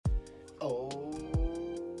Oh,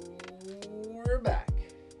 we're back.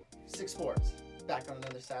 Six Sports. Back on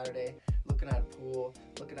another Saturday. Looking at a pool.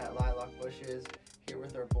 Looking at lilac bushes. Here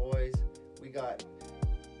with our boys. We got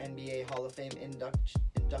NBA Hall of Fame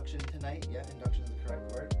induction tonight. Yeah, induction is the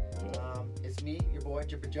correct word. It's me, your boy,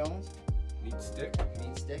 Jipper Jones. Meat Stick.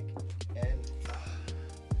 And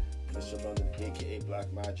Mr. London, a.k.a.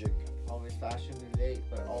 Black Magic. always fashionably late,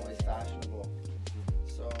 but always fashionable.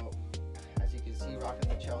 So, as you can see, rocking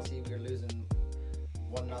the Chelsea, we're losing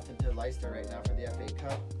 1-0 to Leicester right now for the FA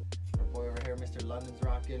Cup. Our boy over here, Mr. London's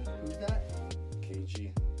rocking. Who's that?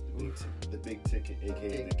 KG. The big ticket, a.k.a.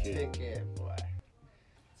 Big the kid. Ticket, boy.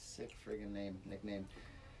 Sick friggin' nickname.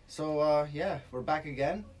 So, yeah, we're back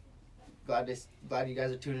again. Glad you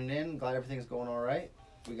guys are tuning in. Glad everything's going all right.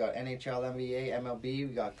 We got NHL, NBA, MLB,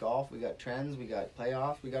 we got golf, we got trends, we got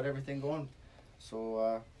playoffs, we got everything going.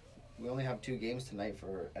 So we only have 2 games tonight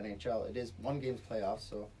for NHL. It is 1 game's playoffs,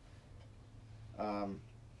 so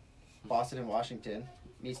Boston and Washington.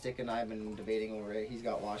 Me, Stick, and I have been debating over it. He's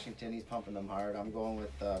got Washington. He's pumping them hard. I'm going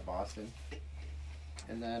with Boston.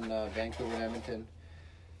 And then Vancouver and Edmonton.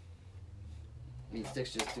 Me,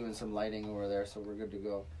 Stick's just doing some lighting over there, so we're good to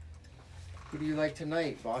go. Who do you like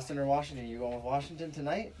tonight, Boston or Washington? You going with Washington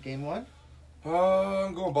tonight, game 1?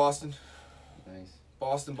 I'm going Boston. Nice.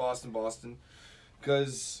 Boston.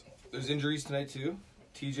 Because there's injuries tonight too.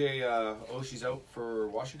 TJ Oshie's out for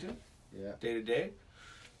Washington. Yeah. Day to day.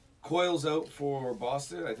 Coyle's out for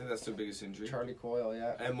Boston. I think that's their biggest injury. Charlie Coyle,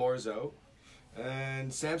 yeah. And Moore's out.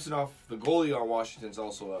 And Samsonov, the goalie on Washington's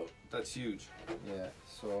also out. That's huge. Yeah,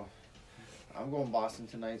 so I'm going Boston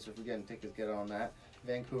tonight, so if we're getting tickets, get on that.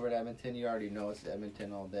 Vancouver and Edmonton, you already know it's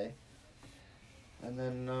Edmonton all day. And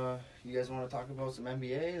then you guys want to talk about some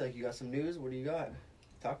NBA? Like, you got some news? What do you got?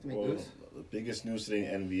 Talk to me, Goose. The biggest news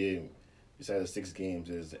today in NBA, besides the 6 games,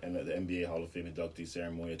 is the NBA Hall of Fame inductee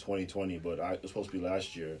ceremony of 2020. But it was supposed to be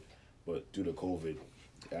last year, but due to COVID,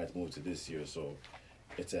 they had to move to this year. So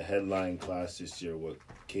it's a headline class this year with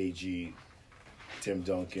KG, Tim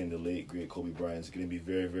Duncan, the late great Kobe Bryant. It's going to be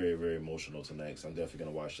very, very, very emotional tonight. So I'm definitely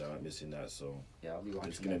going to watch that. I'm not missing that. So Yeah, I'll be watching.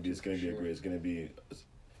 it's going to be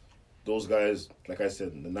those guys. Like I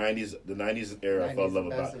said, the '90s era. I fell in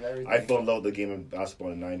love with the game of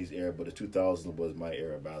basketball in the '90s era, but the 2000s was my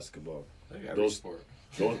era of basketball. Those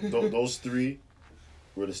 3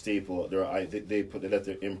 were the staple. They let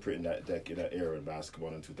their imprint in that era of basketball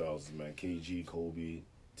in the 2000s. Man, KG, Kobe,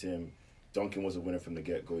 Tim. Duncan was a winner from the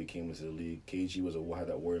get-go. He came into the league. KG had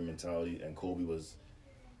that warrior mentality, and Kobe was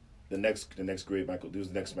the next great Michael. He was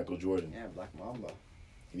the next Michael Jordan. Yeah, Black Mamba.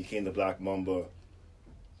 He became the Black Mamba.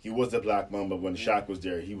 He was the Black Mamba when Shaq was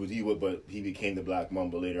there. But he became the Black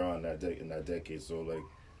Mamba later on in that decade. So like,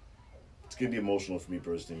 it's gonna be emotional for me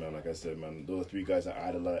personally, man. Like I said, man, those are 3 guys I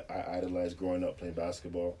idolized growing up playing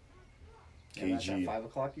basketball. And that's KG. at 5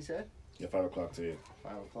 o'clock, you said? Yeah, 5 o'clock today.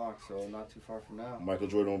 5 o'clock, so not too far from now. Michael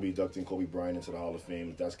Jordan will be inducting Kobe Bryant into the Hall of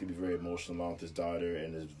Fame. That's going to be very emotional, along with his daughter,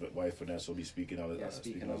 and his wife Vanessa will be speaking on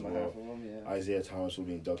Speaking as on well. behalf of him, yeah. Isaiah Thomas will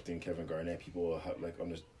be inducting Kevin Garnett. People will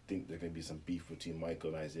think there's going to be some beef between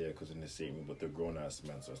Michael and Isaiah because in the same room, but they're grown-ass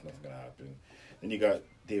men, so it's nothing going to happen. Then you got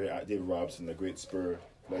David Robinson, the great Spur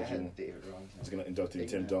legend. David Robinson. He's going to inducting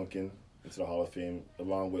Tim man. Duncan into the Hall of Fame,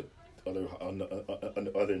 along with other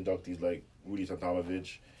inductees like Rudy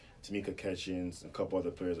Tomjanovich, Tamika Catchings, and a couple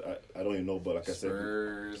other players. I don't even know, but like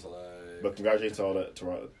Spurs, I said, but congratulations to all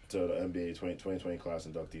to the NBA 2020 class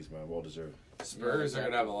inductees, man. Well deserved. Spurs are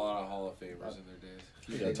gonna have a lot of Hall of Famers in their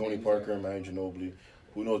days. Yeah, Tony Parker and Manu Ginobili.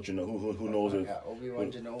 Who knows? Who knows if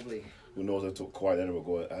Obi-Wan Ginobili. Who knows if Kawhi Leonard will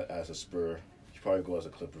go as a Spur? He probably go as a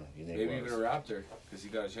Clipper. Maybe even a Raptor, because he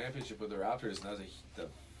got a championship with the Raptors, and that was the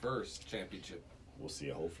first championship. We'll see.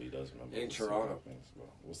 Hopefully he does. In Toronto.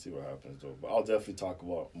 We'll see what happens, though. But I'll definitely talk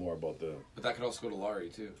more about the... But that could also go to Laurie,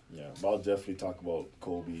 too. Yeah, but I'll definitely talk about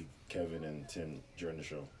Kobe, Kevin, and Tim during the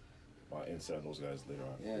show. Insight on those guys later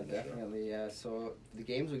on. Yeah, definitely, yeah. So, the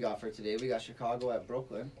games we got for today, we got Chicago at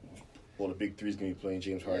Brooklyn. Well, the big 3's going to be playing.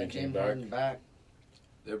 James Harden came Harden back.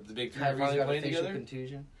 The big 3 are Kyrie's finally got playing a facial together?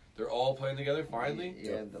 contusion. They're all playing together, finally?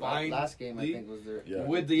 Yeah, the last game, I think, was their... Yeah.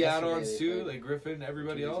 With the Yesterday add-ons, they too, played. like Griffin,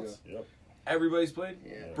 everybody else? Yep. Everybody's played?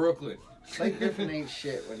 Yeah. Brooklyn. Like Griffin ain't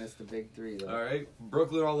shit when it's the big 3, though. All right,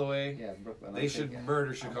 Brooklyn all the way. Yeah, Brooklyn. They should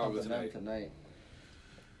murder Chicago tonight.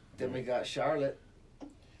 Then we got Charlotte.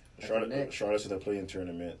 Charlotte's in the play-in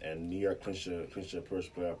tournament, and New York clinched the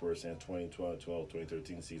first playoff berth in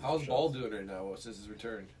 2012-2013 season. How's Ball doing right now since his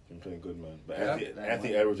return? Been playing good, man. But Yeah?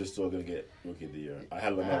 Anthony Edwards is still going to get Rookie of the Year. I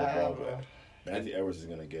had LaMelo Ball, but Anthony Edwards is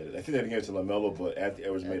going to get it. I think they're going to give it to LaMelo, but Anthony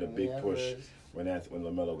Edwards made a big push when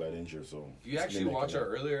LaMelo got injured. So if you actually watch our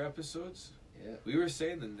earlier episodes, Yeah. We were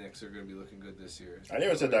saying the Knicks are going to be looking good this year. I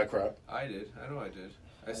never said that crap. I did. I know I did.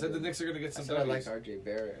 I I said the did. Knicks are going to get I some said I like W's. RJ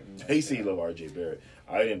Barrett. And He said he love RJ Barrett.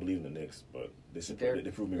 I didn't believe in the Knicks, but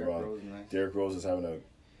they proved me wrong. Rose, nice. Derrick Rose is having a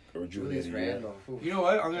Julius rejuvenated year. Randle. Oof. You know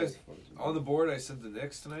what? I'm going to... That's- On the board, I said the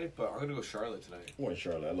Knicks tonight, but I'm going to go Charlotte tonight. I'm going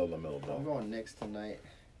Charlotte. I love LaMelo I'm Ball. going Knicks tonight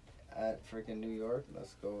at freaking New York.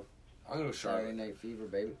 Let's go. I'm going to go Saturday Charlotte. Night Fever,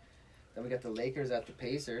 baby. Then we got the Lakers at the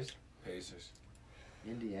Pacers. Pacers.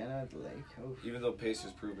 Indiana at the Lake. Oof. Even though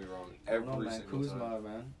Pacers proved me wrong I don't know, every man. single Kuzma, time.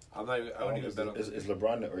 man. I'm not even, I wouldn't even bet on Is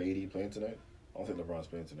LeBron or AD playing tonight? I don't think LeBron's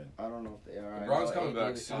playing tonight. I don't know if they are. LeBron's I know coming AD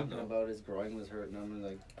back was soon, talking though. about his groin was hurting him and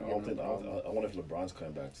like. I wonder if LeBron's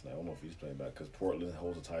coming back tonight. I don't know if he's playing back because Portland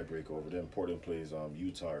holds a tiebreaker over them. Portland plays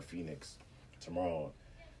Utah or Phoenix tomorrow.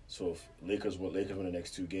 So if Lakers win the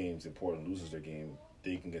next 2 games and Portland loses their game,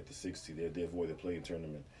 they can get the 60. They avoid the play-in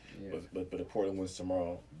tournament. Yeah. But if Portland wins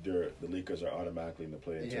tomorrow, the Lakers are automatically in the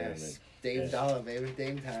play-in tournament. Yes, Dame And- Dollar, baby,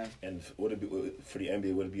 Dame time. And would it be for the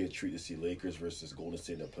NBA? Would it be a treat to see Lakers versus Golden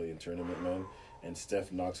State in the play-in tournament, man? And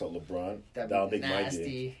Steph knocks out LeBron. That'll make my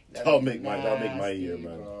day. That'll make my year,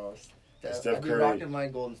 man. Steph I'd be Curry- rocking my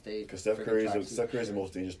Golden State. Because Steph freaking Curry tracksuit. is the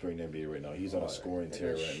most dangerous player in the NBA right now. He's on a scoring That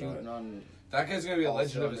tear guy's right shooting now. on. That guy's going to be a All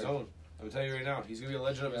legend of his cylinders. own. I'm telling you right now. He's going to be a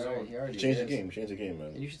legend of his own. He already Change the is. game. Change the game, man.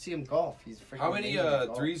 And you should see him golf. He's freaking. How many amazing at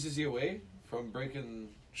golf. threes is he away from breaking?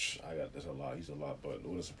 There's a lot. He's a lot, but it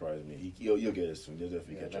wouldn't surprise me. You'll get it soon. You'll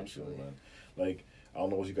definitely catch up soon, eventually. man. Like, I don't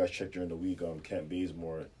know if you guys checked during the week. Kent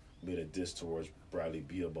Bazemore made a diss towards Bradley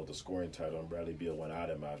Beal about the scoring title, and Bradley Beal went at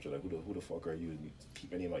him after, like, who the fuck are you?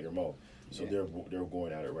 Keep your name out your mouth. So Yeah. they're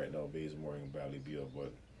going at it right now, Bazemore and Bradley Beal.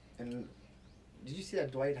 But And did you see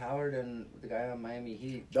that Dwight Howard and the guy on Miami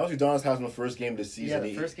Heat? That was Udonis Haslam the first game of the season. Yeah,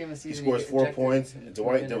 the first game of the He season. scores 4 ejected points. in 20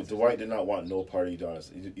 Dwight minutes or Dwight something. did not want no part of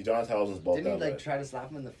Udonis. Udonis Haslam's ball Didn't he that like life. try to slap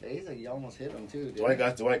him in the face? Like he almost hit him too. Dwight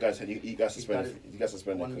got he got suspended. He got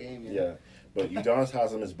suspended. one game, yeah. But Udonis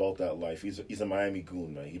Haslam is about that life. He's a Miami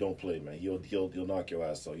goon, man. He don't play, man. He'll knock your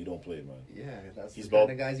ass out. You don't play, man. Yeah, that's He's the kind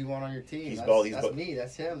about- of guys you want on your team. he's That's, about- he's that's about- me.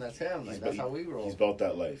 That's him. That's him. Like, that's how we roll. He's about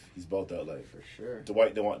that life. He's about that life. For sure.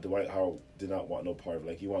 Dwight Howard did not want no part of it.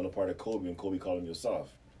 Like he wanted no part of Kobe, and Kobe called him you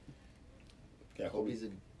soft. Yeah, Kobe's a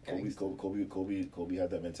gangster. Kobe had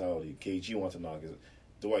that mentality. KG wants to knock his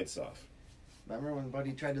Dwight's soft. Remember when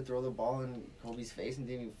Buddy tried to throw the ball in Kobe's face and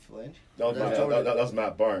didn't even flinch? That was, that was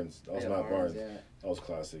Matt Barnes. That was Yeah, Matt Barnes. Yeah. That was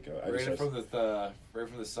classic. Right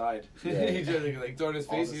from the side. Yeah. He just like throwing his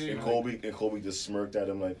face. the He didn't And even, Kobe just smirked at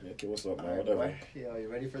him like, okay, what's up, man? All right, Whatever. boy. Yo, you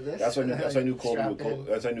ready for this? That's why I knew Strap in. I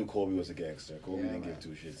knew Kobe was a gangster. Kobe Yeah, didn't man. give 2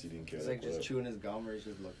 shits. He didn't care. He's like just Whatever. chewing his gum or he's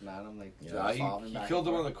just looking at him like. Yeah. Nah, solving he back killed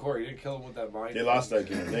and him on forth. the court. He didn't kill him with that mind. They lost that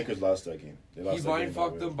game. Lakers lost that game. They He lost that mind game,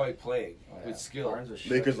 fucked by the them way. by playing with skill. Barnes was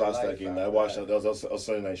shook Lakers for lost life that game. after I watched that. That was a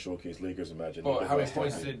Sunday night showcase. Lakers, imagine. Oh, Lakers how many lost that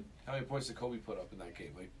points game. did Kobe put up in that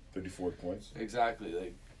game? Like 34 points. exactly.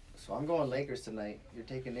 Like So I'm going Lakers tonight. You're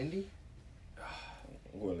taking Indy?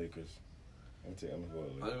 I'm going Lakers. I'm going to go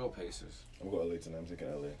I'm LA. gonna go Pacers. I'm going to LA tonight. I'm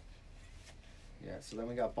taking LA. Yeah, so then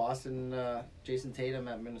we got Boston, Jason Tatum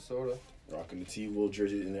at Minnesota. Rocking the T-Wolf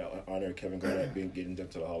jersey in honor of Kevin Garnett being getting them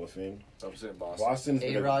to the Hall of Fame. I'm saying Boston. Boston's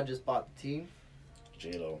A-Rod just bought the team.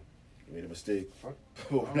 J-Lo. You made a mistake. Fuck.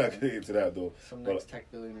 We're not going to get into that, though. Some But- next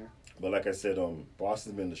tech billionaire. But like I said,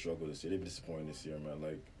 Boston's been in the struggle this year. They've been disappointed this year, man.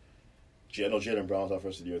 Like, I know Jalen Brown's out for the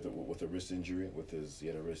rest of the year with a wrist injury. He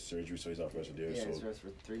had a wrist surgery, so he's out for the rest of the year. Yeah, he's So rest for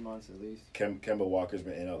 3 months at least. Kemba Walker's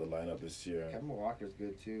been in and out of the lineup this year. Kevin Walker's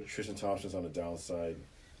good too. Tristan Thompson's on the downside,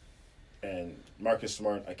 and Marcus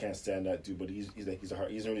Smart. I can't stand that dude, but he's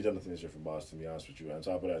really done nothing this year for Boston. To be honest with you, and on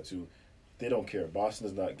top of that too, they don't care. Boston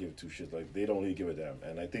does not give 2 shits. Like they don't really give a damn.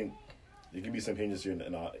 And I think there could be some changes here.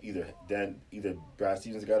 And either Brad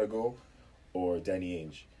Stevens got to go, or Danny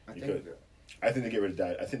Ainge. I think they get rid of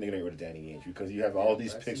that. I think they're gonna get rid of Danny Ainge because you have all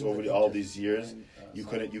these picks over all these years. You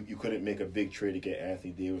couldn't make a big trade to get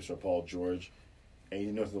Anthony Davis or Paul George, and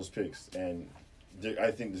you know those picks. And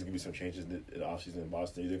I think there's gonna be some changes in the offseason in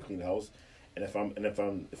Boston. They're clean house, and if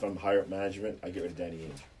I'm higher up management, I get rid of Danny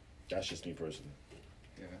Ainge. That's just me personally.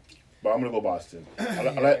 Yeah. But I'm gonna go Boston. I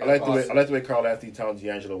like the way Karl Anthony Towns,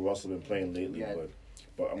 D'Angelo Russell been playing lately, Yeah.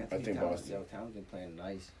 but I think Boston. Yo, Towns been playing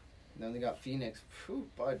nice. And then they got Phoenix. Whew,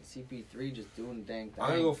 bud, CP3 just doing the dang thing.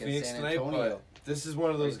 I'm gonna go against Phoenix San tonight, Antonio. but this is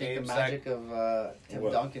one of Where those do you think games the that magic of Tim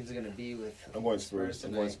Well, Duncan's gonna be with. I'm going Spurs.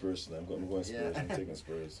 I'm tonight. going Spurs tonight. I'm going Spurs. Yeah. I'm taking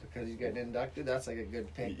Spurs. Because he's getting inducted. That's like a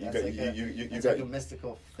good pick. You That's got- like you that's got- like a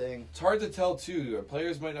mystical thing. it's hard to tell too.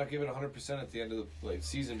 Players might not give it 100% at the end of the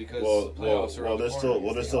season because playoffs are well, around the they're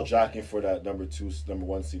corner. still jockeying for that number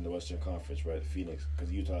 1 seed in the Western Conference, right? Phoenix,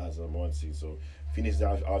 because Utah has the number 1 seed. So Phoenix is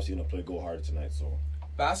obviously going to go hard tonight. So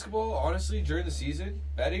basketball, honestly, during the season,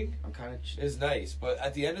 betting I'm kind of. is nice, but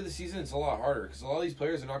at the end of the season, it's a lot harder because a lot of these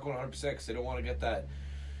players are not going 100% because they don't want to get that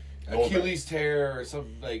Achilles tear or some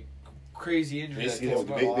like crazy injury. Basically, that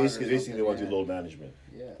comes up. basically they want to do load management.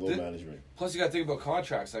 Yeah. Load management. Plus, you got to think about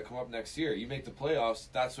contracts that come up next year. You make the playoffs,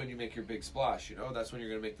 that's when you make your big splash. You know, that's when you're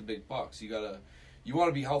going to make the big bucks. You want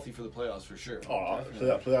to be healthy for the playoffs for sure. Oh,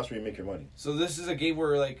 playoffs where you make your money. So this is a game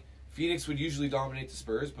where like Phoenix would usually dominate the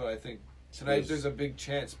Spurs, but I think tonight Spurs. there's a big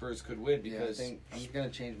chance Spurs could win Yeah, I because think I'm gonna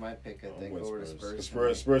change my pick. I think over to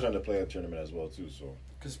Spurs. Spurs are in the playoff tournament as well too. So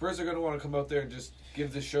Spurs are going to want to come out there and just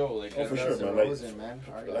give the show. Like, for sure, man.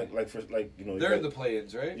 They're in the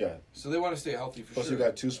play-ins, right? Yeah. So they want to stay healthy for Plus, sure. you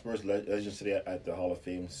got two Spurs legends today at the Hall of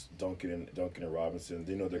Fame, Duncan and Robinson.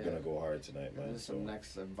 They know they're gonna go hard tonight, man. There's some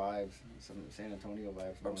next vibes, some San Antonio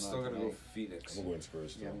vibes. I'm still going to go Phoenix. I'm going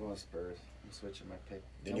Spurs. Yeah, I'm going Spurs. I'm switching my pick.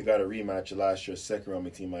 Then you got a rematch of last year's second round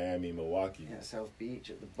between Miami and Milwaukee. Yeah, South Beach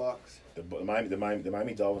at the Bucks. The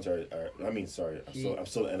Miami Dolphins are I'm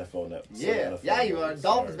still an NFL net. You are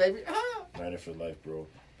Dolphins, baby. Ah! Niner for life, bro.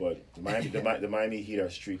 But the Miami Heat are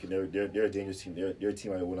streaking. They're a dangerous team. They're a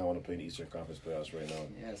team I would not want to play in the Eastern Conference playoffs right now.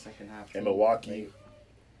 Yeah, second half. And Milwaukee.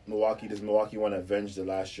 Does Milwaukee want to avenge the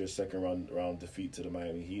last year's second round defeat to the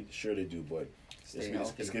Miami Heat? Sure they do, but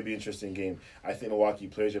it's gonna be an interesting game. I think Milwaukee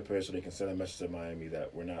plays their players so they can send a message to Miami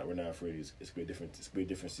that we're not afraid. It's gonna be a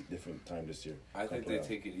different time this year. I think they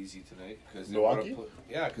take it easy tonight because Milwaukee.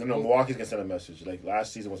 Milwaukee's gonna send a message. Like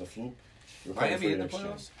last season was a fluke. Miami in the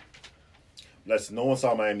playoffs. No one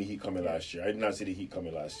saw Miami Heat coming last year. I did not see the Heat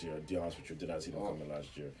coming last year. To be honest with you, did not see them coming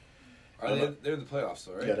last year. They're in the playoffs,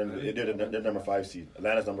 though, right? Yeah, they're number 5 seed.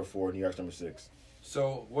 Atlanta's number 4. New York's number 6.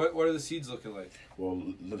 So what are the seeds looking like? Well,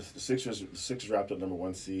 the Sixers wrapped up number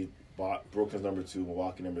 1 seed. Brooklyn's number 2.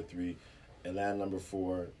 Milwaukee number 3. Atlanta number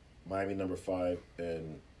 4. Miami number 5.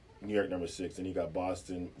 And New York number 6. Then you got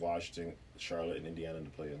Boston, Washington, Charlotte, and Indiana in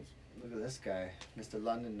the play-ins. Look at this guy. Mr.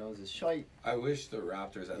 London knows his shite. I wish the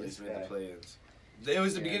Raptors at least made the play-ins. It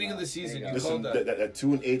was the beginning of the season. You Listen, called that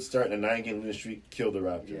 2-8 start and a 9-game losing streak killed the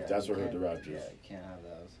Raptors. Yeah, That's what hurt the Raptors. Yeah, you can't have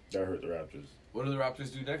those. That hurt the Raptors. What do the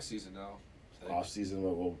Raptors do next season now? Off season,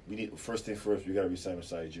 well, we need first thing first. We got to resign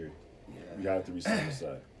Masai Ujiri. Yeah. We got to resign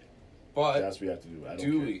Masai. But that's what we have to do.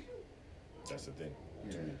 Do we? That's the thing.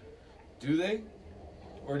 Yeah. Do they?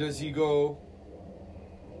 Or does he go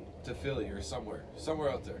to Philly or somewhere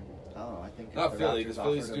out there? I don't know. I think not Philly because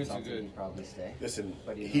Philly's doing too good. He'd probably stay. Listen,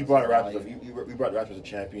 but he brought the Raptors. We brought the Raptors a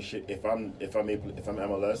championship. If I'm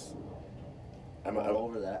MLS, I'm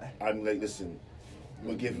over that. I'm like, listen,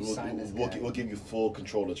 we'll give you full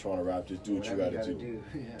control of the Toronto Raptors. Do what you got to do.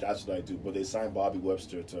 Yeah. That's what I do. But they signed Bobby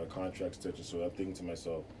Webster to a contract extension, so I'm thinking to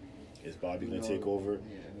myself, is Bobby going to take over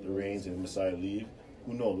the reins and Masai leave?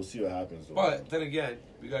 Who knows? We'll see what happens. Though. But then again,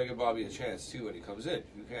 we gotta give Bobby a chance too when he comes in.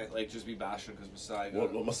 You can't just be bashing because Masai.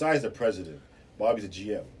 Well, Masai's the president. Bobby's a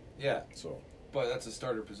GM. Yeah. So. But that's a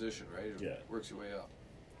starter position, right? It yeah. Works your way up.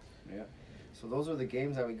 Yeah. So those are the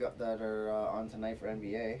games that we got that are on tonight for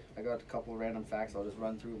NBA. I got a couple of random facts. I'll just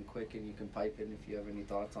run through them quick, and you can pipe in if you have any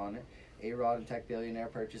thoughts on it. A-Rod and Tech Billionaire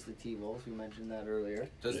purchased the T-Wolves. We mentioned that earlier.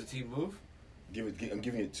 Does the team move? I'm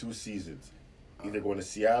giving it 2 seasons. Either going to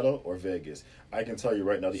Seattle or Vegas. I can tell you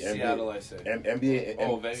right now, the Seattle, I say.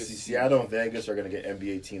 NBA, Vegas. Seattle and Vegas are going to get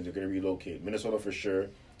NBA teams. They're going to relocate. Minnesota for sure.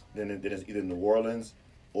 Then it's either New Orleans,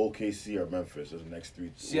 OKC, or Memphis. Those are the next 3.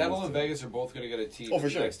 Seattle and Vegas are both going to get a team for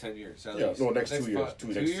sure. the next 10 years. At least. No, next 2 years. 2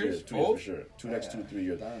 years for sure. 2-3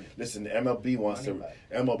 years. Done. Listen, the MLB wants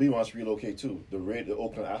to relocate too. The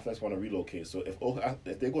Oakland Athletics want to relocate. So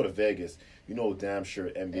if they go to Vegas, you know damn sure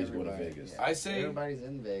NBA's going to Vegas. Yeah. I say everybody's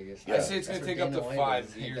in Vegas. I say it's going to take up to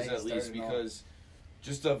 5 years at least because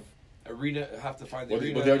just the arena have to find the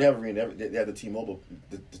arena. But they already have arena. They have the T-Mobile,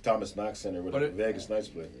 the Thomas Knox Center where the Vegas Knights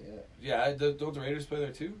play. Yeah, don't the Raiders play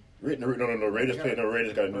there too? No. Raiders play. No,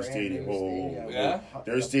 Raiders got a new stadium. Yeah,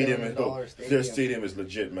 their stadium is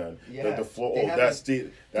legit, man. Yeah. The floor. That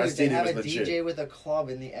stadium is legit. They have a DJ with a club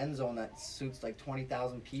in the end zone that suits like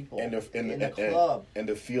 20,000 people. And the club and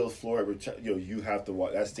the field floor. You have to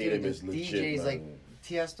watch. That stadium is legit. DJs like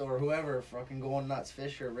Tiesto or whoever fucking going nuts.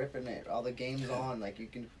 Fisher ripping it. All the games on. Like you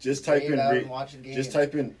can just type in and watch the game. Just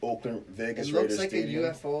type in Oakland Vegas Raiders stadium. It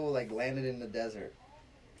looks like a UFO like landed in the desert.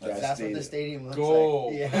 That's what the stadium looks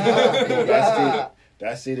like. Yeah.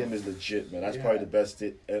 That stadium is legit, man. That's probably the best,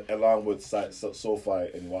 along with SoFi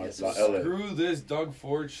and LA. Screw this Doug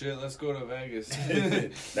Ford shit. Let's go to Vegas.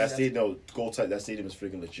 That stadium, That stadium is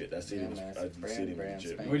freaking legit. That stadium is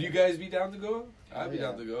legit. Would you guys be down to go? I'd be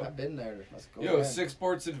down to go. I've been there. Let's go. Yo, 6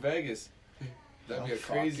 sports in Vegas. That'd be a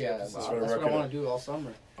fuck crazy yeah. episode. That's what what I reckon. want to do all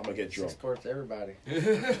summer. I'm gonna get drunk. Sports everybody.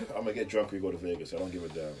 I'm gonna get drunk. We go to Vegas. I don't give a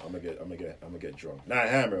damn. I'm gonna get drunk. Not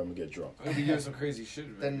hammer. I'm gonna get drunk. I'm gonna be doing some crazy shit.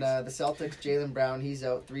 in Then Vegas. the Celtics, Jaylen Brown, he's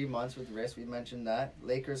out 3 months with wrist. We mentioned that.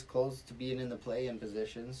 Lakers close to being in the play-in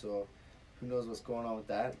position, so who knows what's going on with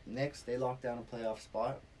that. Knicks, they locked down a playoff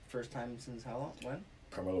spot. First time since how long? When?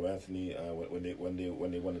 Carmelo Anthony, when they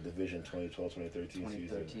won the division 2012, 2013 season.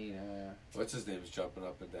 2013. What's his name's jumping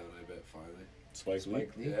up and down? I bet finally. Spike Lee.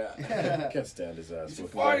 Spike Lee. Yeah. Can't stand his ass. He's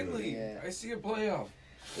finally. Yeah. I see a playoff.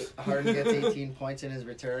 Harden gets 18 points in his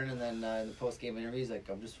return, and then in the post-game interview, he's like,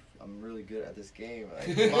 I'm really good at this game.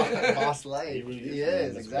 Like, boss life. He really is, He man.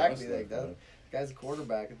 is, That's exactly boss like life, that. man. Guy's a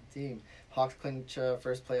quarterback of the team. Hawks clinch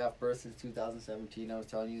first playoff berth since 2017. I was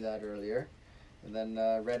telling you that earlier. And then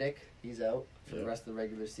Redick, he's out for the rest of the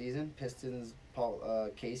regular season. Pistons, Paul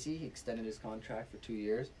Casey, he extended his contract for 2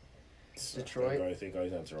 years. Detroit. I think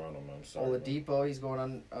he's in Toronto, man. I'm sorry. Man. Oladipo, he's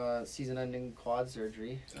going on season-ending quad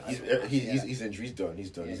surgery. He's injured. He's done.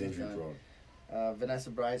 He's Yeah, injury he's done. prone. Vanessa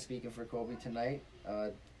Bryant speaking for Kobe tonight.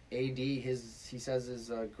 AD, he says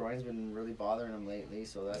his groin's been really bothering him lately,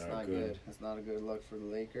 so that's Not not good. good. That's not a good look for the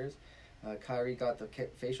Lakers. Kyrie got the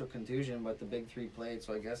facial contusion, but the big three played,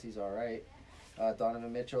 so I guess he's all right.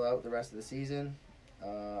 Donovan Mitchell out the rest of the season.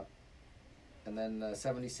 And then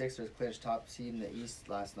 76ers clinched top seed in the East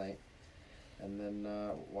last night. And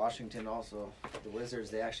then Washington also, the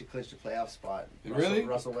Wizards, they actually clinched a playoff spot. Really?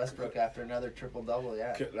 Russell Westbrook after another triple-double,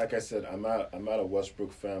 yeah. Like I said, I'm not a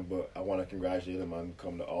Westbrook fan, but I want to congratulate him on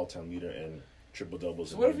becoming the all-time leader in triple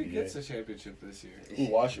doubles. So what if he gets a championship this year? Who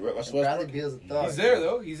watch it? Russell Bradley Westbrook. Beal's a thug. He's there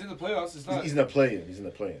though. He's in the playoffs. It's not. He's in the play-in. He's in the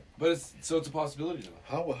play-in. But it's a possibility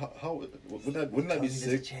now. How wouldn't that be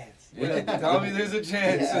sick? Yeah, tell me there's a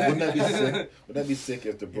chance. Yeah. Wouldn't that be sick? Wouldn't that be sick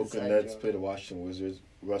if the Brooklyn Inside Nets joke. play the Washington Wizards,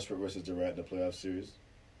 Westbrook versus Durant in the playoff series?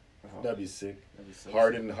 Uh-huh. That'd be sick. That'd be so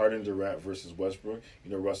Harden Durant versus Westbrook.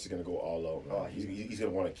 You know Russ is gonna go all out, man. Oh, he's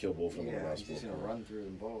gonna want to kill both of them in the Yeah, last he's just four. gonna run through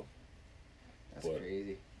them both. That's But-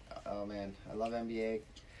 crazy. Oh man, I love NBA.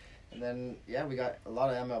 And then we got a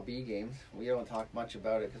lot of MLB games. We don't talk much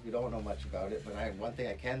about it because we don't know much about it. But one thing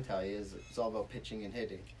I can tell you is it's all about pitching and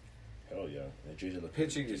hitting. Hell yeah.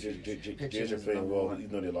 Pitching is huge. Pitching Jays are is playing number well, one.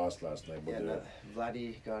 even though they lost last night. But Yeah, they're-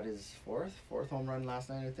 Vladdy got his fourth home run last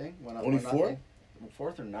night. I think. Went up Only 1-0. four?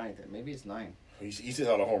 Fourth or ninth? Maybe it's 9. he's hit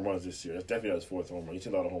a lot of home runs this year. That's definitely his fourth home run. He's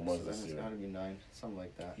hit a lot of home So runs then this it's year. got to be 9, something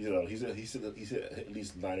like that. He's hit at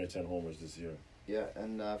least 9 or 10 homers this year. Yeah,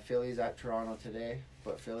 and Philly's at Toronto today,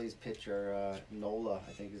 but Philly's pitcher Nola,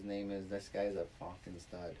 I think his name is. This guy's a fucking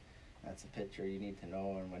stud. That's a pitcher you need to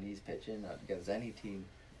know, and when he's pitching against any team,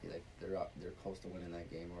 they're close to winning that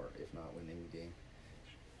game, or if not winning the game.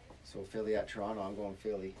 So Philly at Toronto, I'm going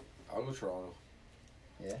Philly. I'll go Toronto.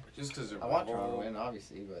 Yeah, Just because they're I want my Toronto to home. win,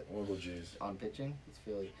 obviously, but I'm gonna go Jays. on pitching, it's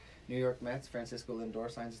Philly. New York Mets, Francisco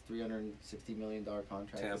Lindor signs a $360 million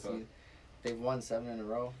contract. this Tampa. season. They've won 7 in a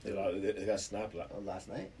row. They got snapped. Last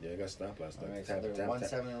night. Yeah, they got snapped last All night. right, so they're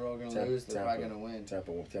 1-7 in a row, gonna lose. They're probably gonna win.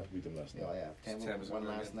 Tampa beat them last night. Oh yeah, Tampa Tampa's won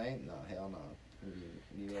gonna last win. night. No, hell no. It'll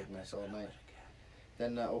be New York Mets all night.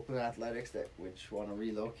 Then Oakland Athletics, which want to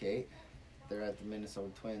relocate. They're at the Minnesota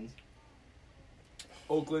Twins.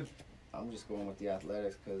 Oakland. I'm just going with the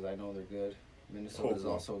Athletics because I know they're good. Minnesota's Oakland.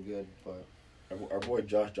 also good, but Our boy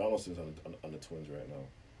Josh Donaldson's on the Twins right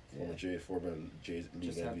now. yeah. Former Jays league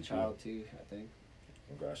Just had a MVP. child too, I think.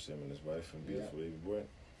 Congrats to him and his wife and beautiful baby boy.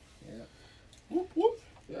 Yeah. Whoop whoop.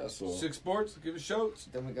 Yeah, so Six Sports. Give a shout.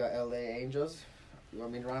 Then we got LA Angels. You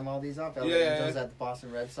want me to rhyme all these up? LA Yeah. Angels at the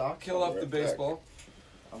Boston Red Sox. Kill off the Red baseball.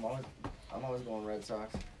 I'm always going Red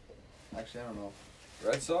Sox. Actually, I don't know.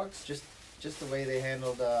 Red Sox. Just the way they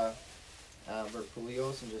handled Albert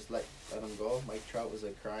Pujols and just let him go. Mike Trout was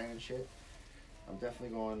like crying and shit. I'm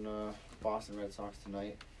definitely going Boston Red Sox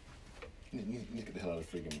tonight. you need to get the hell out of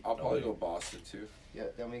freaking. I'll probably go Boston too. Yeah.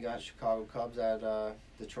 Then we got Chicago Cubs at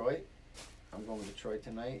Detroit. I'm going with Detroit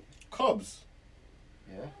tonight. Cubs.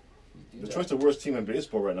 Yeah. You do Detroit's that. the worst team in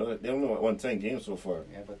baseball right now. They only won 10 games so far.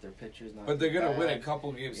 Yeah, but their pitcher's not. But they're too gonna bad. win a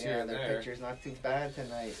couple games here Yeah, and their there. pitcher's not too bad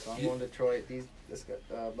tonight. So I'm You- going Detroit.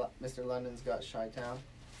 Mr. London's got Chi-Town.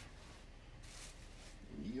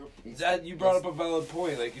 That you brought up a valid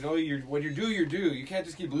point. Like when you're due, you're due. You can't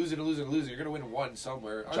just keep losing and losing and losing. You're gonna win one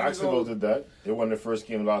somewhere. I'm gonna Jacksonville go- did that. They won their first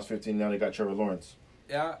game, lost 15. Now they got Trevor Lawrence.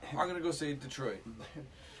 Yeah, I'm gonna go say Detroit.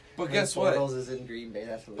 But Wayne guess what? Bortles is in Green Bay.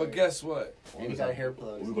 That's hilarious. But guess what? And he got hair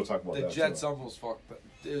plugs. We're gonna talk about The that. Jets too. almost fucked.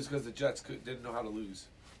 It was because the Jets didn't know how to lose.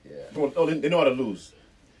 Yeah. Oh, they know how to lose.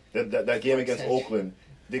 That game against Extension. Oakland,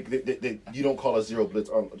 you don't call a zero blitz.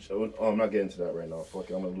 I'm not getting to that right now. Fuck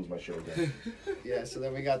it, I'm gonna lose my shit again. Yeah, so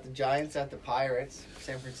then we got the Giants at the Pirates,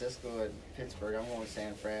 San Francisco at Pittsburgh. I'm going with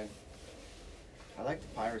San Fran. I like the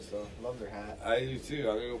Pirates though. Love their hat. I do too.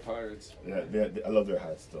 I'm gonna go Pirates. Yeah, I love their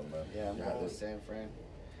hats still, man. Yeah, I'm Their going hat with is- San Fran.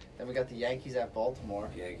 Then we got the Yankees at Baltimore.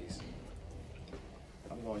 Yankees.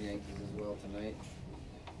 I'm going Yankees as well tonight.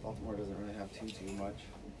 Baltimore doesn't really have too much.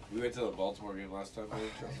 We went to the Baltimore game last time.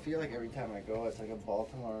 I feel like every time I go, it's like a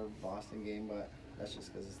Baltimore Boston game, but that's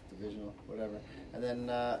just because it's divisional, whatever. And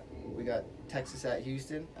then we got Texas at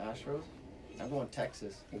Houston, Astros. I'm going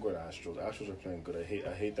Texas. I'm going to Astros. Astros are playing good.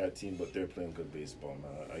 I hate that team, but they're playing good baseball,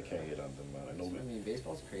 man. I can't hate on them, man. I know. I mean,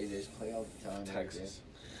 baseball's crazy. They just play all the time. Texas.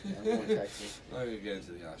 Yeah, I'm going Texas. I'm not gonna get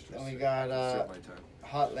into the Astros. Then we got Save my time.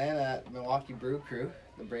 Hot Atlanta at Milwaukee Brew Crew.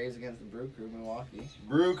 The Braves against the Brew Crew, Milwaukee.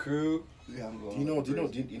 Brew Crew. Yeah, I'm going. Do you know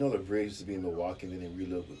Braves. the Braves used to be in Milwaukee and then they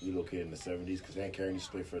relocated in the 70s because Hank Aaron used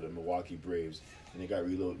to play for the Milwaukee Braves and they got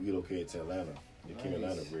relocated to Atlanta. They became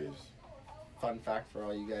Nice. Atlanta Braves. Fun fact for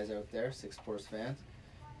all you guys out there, Six Sports fans.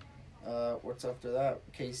 What's after that?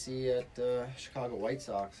 KC at Chicago White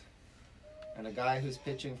Sox. And a guy who's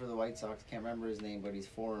pitching for the White Sox, can't remember his name, but he's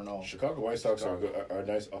 4-0. Chicago White Sox are a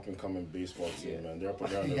nice up and coming baseball team, Yeah. man. They're up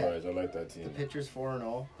and down the Yeah. rise. I like that The team. pitcher's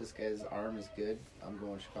 4-0. This guy's arm is good. I'm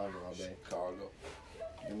going Chicago all day. Chicago.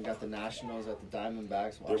 Then we got the Nationals at the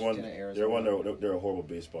Diamondbacks, They're Washington one. at Arizona. They're a horrible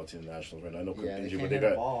baseball team, the Nationals. Right now. I know Yeah, they injury, can't but they hit a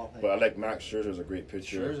got. ball. But I like Max Scherzer's a great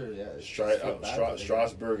pitcher. Scherzer, yeah. it's feel bad for the guy.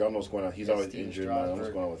 Strasburg, I don't know what's going on. He's Yeah, always Steven injured, man. I don't know what's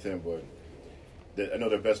Strasburg. going on with him, but I know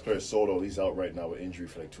their best player Soto. He's out right now with injury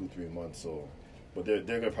for like 2-3 months. So, but they're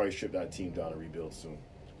gonna probably strip that team down and rebuild soon.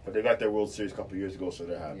 But they got their World Series a couple years ago, so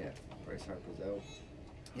they're happy. Yeah, Bryce Harper's out.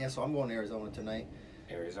 Yeah, so I'm going to Arizona tonight.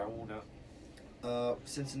 Arizona.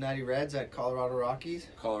 Cincinnati Reds at Colorado Rockies.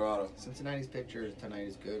 Colorado. Cincinnati's pitcher tonight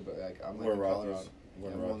is good, but like I'm We're liking Rockies. Colorado. We're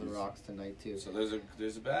Yeah, I'm going the Rockies. Rocks tonight too. So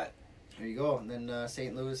there's a bet. There you go. And then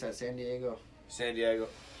St. Louis at San Diego. San Diego.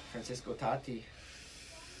 Francisco Tati.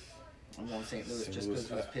 I'm going St. Louis St. just Louis,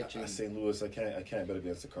 because he's pitching. St. Louis, I can't bet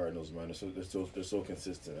against the Cardinals, man. They're so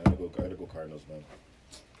consistent. I gotta go Cardinals, man.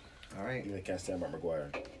 All right. Even I can't stand Mark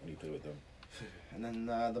McGuire when you play with them. And then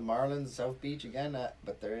the Marlins, South Beach again,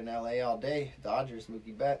 but they're in LA all day. Dodgers,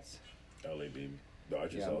 Mookie Betts. LA baby,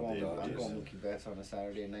 Dodgers Yeah, all day. I'm Dodgers. going Mookie Betts on a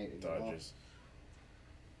Saturday night. as well. Dodgers.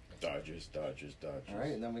 All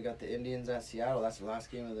right, and then we got the Indians at Seattle. That's the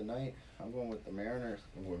last game of the night. I'm going with the Mariners.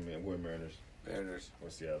 I'm going Mariners Mariners. or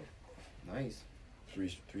Seattle. Nice. Three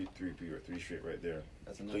straight right there.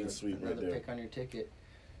 That's Clean another, sweep right another there. pick on your ticket.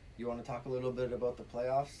 You want to talk a little bit about the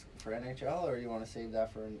playoffs for NHL, or you want to save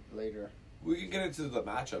that for later? We can get into the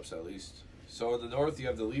matchups at least. So in the North, you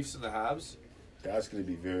have the Leafs and the Habs. That's going to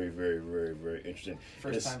be very, very, very, very interesting.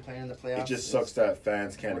 First It's- time playing in the playoffs. It just in sucks that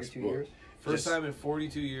fans can't 42 explore. years. First time in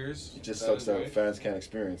 42 years. It just That sucks is that right. fans can't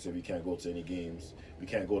experience it. We can't go to any games. We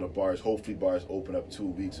can't go to bars. Hopefully, bars open up 2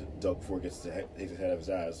 weeks. Doug Ford gets his head of his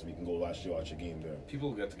ass, so we can go actually watch a game there. People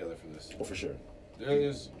will get together for this. Oh, for sure. There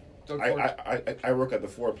is. Doug Ford. I work at the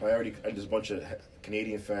Ford plant. There's a bunch of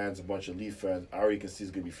Canadian fans, a bunch of Leaf fans. I already can see it's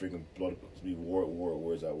gonna be freaking blood. It's gonna be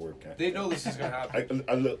wars at work. They know this is gonna happen.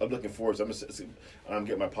 I'm looking forward. I'm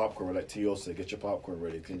getting my popcorn. Like T.O. said, get your popcorn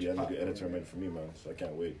ready. It's gonna be another entertainment for me, man. So I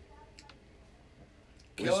can't wait.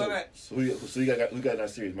 Killing it. So we got in that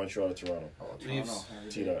series, Montreal to Toronto. Oh, Leafs. Toronto,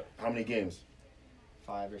 every T day. dot. How many games?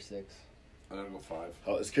 5 or 6. I'm gonna go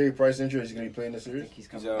 5. Is Carey Price injured? Is he gonna be playing this I series? think he's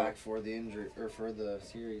coming out. back for the injury or for the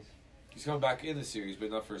series. He's coming back in the series,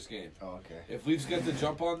 but not first game. Oh, okay. If Leafs get the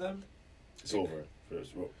jump on them, It's over.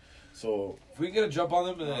 So if we can get a jump on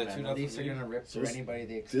them and Oh, then a man, 2-0 the Leafs are lead, gonna rip So through this- anybody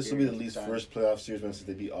they experience. this will be the Leafs' this time. first playoff series since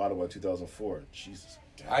they beat Ottawa in 2004. Jesus.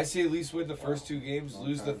 I say Leafs win the first 2 games, Long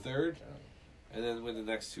lose the time. third, and then win the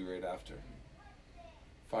next 2 right after.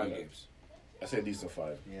 5 Yeah. games. I say at least a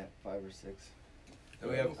 5. Yeah, 5 or 6. Then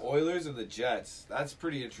we have Oilers and the Jets. That's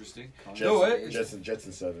pretty interesting. Jets- You know what? Jets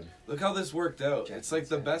and 7. Look how this worked out. Jets It's like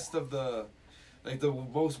the and best of the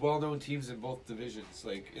most well-known teams in both divisions.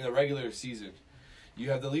 Like in a regular season, you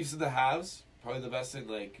have the Leafs and the Habs, probably the best in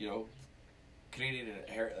Canadian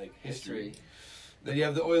history. Then you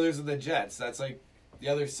have the Oilers and the Jets. That's like the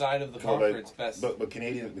other side of the No, conference best. But the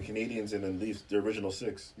Canadians and then Leafs, the original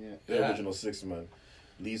 6. Yeah. The Yeah. original 6, man.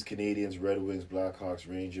 Leafs, Canadians, Red Wings, Blackhawks,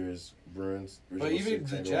 Rangers, Bruins. But original even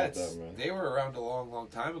 6, the I go with Jets, that, man. they were around a long, long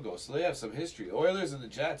time ago, so they have some history. Oilers and the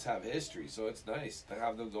Jets have history, so it's nice to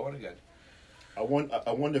have them going again. I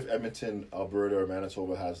wonder if Edmonton, Alberta, or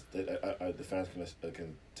Manitoba has the fans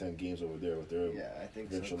can attend games over there with their Yeah, I think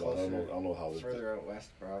virtual. so. Closer, I don't know how. further out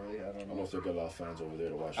west, probably. I I don't don't know know. if they've got a lot of fans over there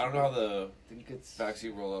to watch. I don't know how the I think it's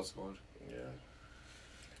vaccine rollout's going. Yeah.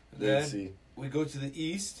 And Then then see. we go to the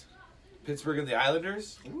East. Pittsburgh and the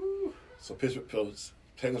Islanders. So Penguins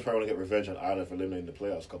probably want to get revenge on Island for eliminating the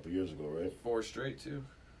playoffs a couple years ago, right? 4 straight too.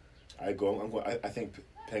 I think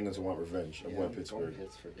Penguins want revenge. I'm going Pittsburgh.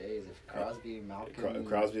 Hits for days. If Crosby, Malkin,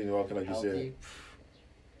 Crosby and Malkin, like you said.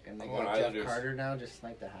 And they Come on, got Jeff Islanders. Carter now, just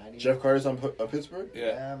snipe the Hattie. Jeff Carter's on Pittsburgh?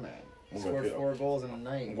 Yeah. Man. I'm Scored going- 4 goals in a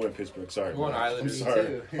night. I'm going Pittsburgh. Sorry, I'm going man. Islanders. I'm sorry.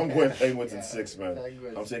 Me too. I'm going Penguins in Yeah. 6, man.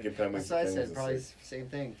 Penguins. I'm taking Penguins. That's what I Penguins said. in Probably 6. same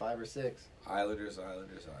thing. 5 or 6. Islanders.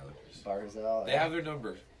 Barzal. They have their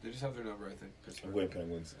number. They just have their number, I think. I'm Pittsburgh. going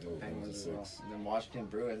Penguins. I'm going Penguins as in well. 6. And then Washington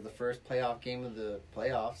Bruins, the first playoff game of the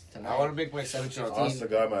playoffs tonight. I want to make my switch on. 7:15. Honest to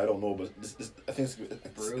God, man, I don't know, but I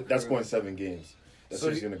think Brew that's crew. going 7 games. That's So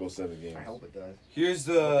just going to go 7 games. I hope it does. Here's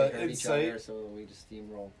Hope the they hurt each other, so we just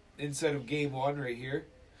steamroll. inside of Game 1 right here.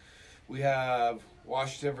 We have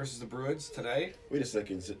Washington versus the Bruins tonight. Wait a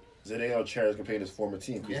second. Zdeno Chara is comparing his former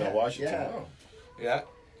team. He's Yeah, on Washington. yeah. Oh, Yeah.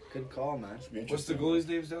 Good call, man. should be What's the interesting. goalies'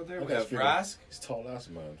 names down there? Okay, We have figure- Rask. He's tall ass,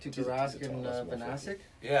 man. Tuukka Rask and Vanasek.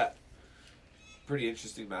 Yeah. Pretty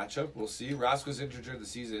interesting matchup. We'll see. Rask was injured during the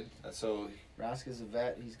season, so Rask is a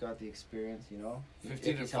vet. He's got the experience, you know. 15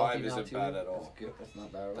 If he's and 5 healthy now, isn't too, bad at all. That's good. That's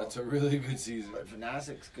not bad at that's all. a really good season. But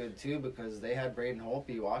Vanasek's good too because they had Braden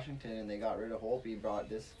Holtby, Washington, and they got rid of Holtby, brought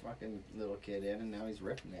this fucking little kid in, and now he's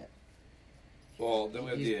ripping it. Well, then we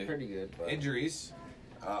have He's the pretty good. But injuries.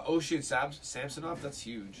 Oshie and Samsonov, that's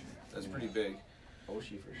huge. That's pretty big.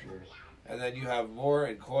 Oshie for sure. And then you have Moore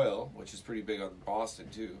and Coyle, which is pretty big on Boston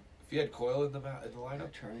too. If you had Coyle in the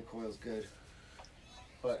lineup, Charlie Coyle's good.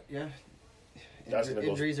 But yeah, That's gonna go-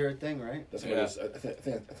 injuries are a thing, right? That's Yeah. gonna go,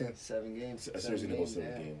 I think 7 games. that series is gonna go games, 7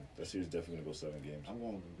 yeah. games. That series is definitely gonna go 7 games. I'm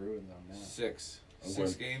going with the Bruins on that. 6 I'm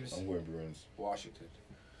 6 going- games. I'm going Bruins. Washington.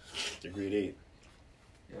 Agreed 8.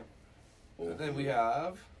 Yeah. Oh. And then we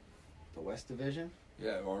have The West Division.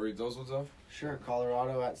 yeah. Want to read those ones off? Sure,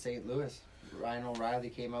 Colorado at St. Louis. Ryan O'Reilly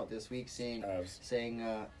came out this week saying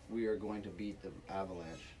Avs. we are going to beat the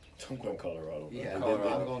Avalanche. I'm going Colorado. Yeah,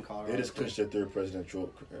 Colorado. I'm going Colorado. They just clinched their 3rd President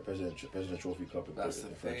Trophy Cup in That's the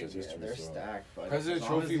franchise thing. Yeah, history. they're so. stacked. But President as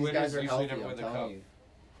long as Trophy these winners guys are usually healthy, never win the I'm telling cup.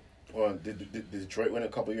 you. Well, did Detroit win a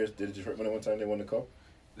couple years? Did Detroit win it one time? They won the cup.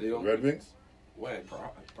 They don't Red Wings. win.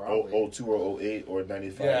 Probably. 02 or 08 or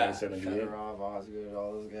 95, Yeah. 97, 98. Fedorov, Osgood,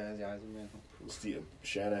 all those guys. Yzerman. Steve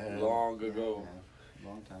Shanahan. Long ago. Yeah,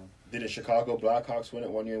 long time. Did the Chicago Blackhawks win it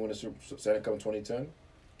one year and win the Stanley Cup in 2010?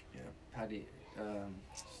 Paddy,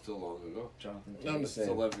 Still long ago. Jonathan. No, I'm Tate. just saying.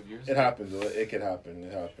 It's 11 years. It happened, though. It could happen.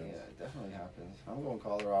 It Yeah, happens. it definitely happens. I'm going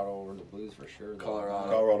Colorado over the Blues for sure. Though. Colorado.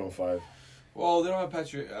 Colorado in 5. Well, they don't have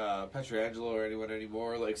Pietrangelo or anyone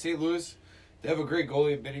anymore. Like St. Louis, they have a great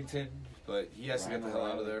goalie in Binnington, but he has to get the hell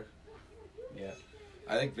out of there. Yeah.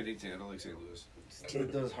 I think Binnington. I don't like St. Louis.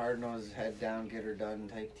 Those hard-nosed, head down, get her done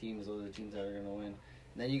type teams. Those are the teams that are going to win. And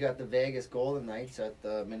then you got the Vegas Golden Knights at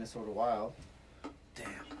the Minnesota Wild. Damn.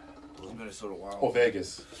 Those Minnesota Wild. Oh,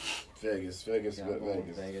 Vegas. Vegas. Yeah, I'm going with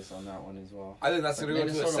Vegas. Vegas on that one as well. I think that's But going to go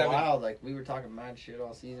to a Minnesota Wild, like we were talking mad shit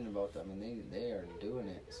all season about them, and they are doing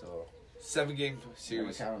it. So 7-game I'm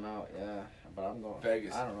series. gonna count them out. Yeah, but I'm going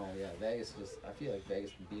Vegas. I don't know. Yeah, Vegas just. I feel like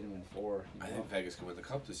Vegas can beat them in 4. I you know? think Vegas can win the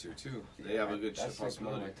cup this year too. They have a good That's like one of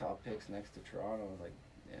possibility. my top picks next to Toronto. Like,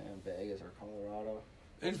 yeah, Vegas or Colorado.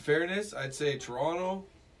 In fairness, I'd say Toronto,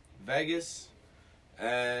 Vegas,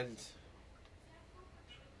 and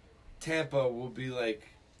Tampa will be like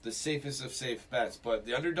the safest of safe bets. But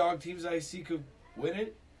the underdog teams I see could win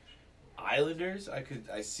it. Islanders,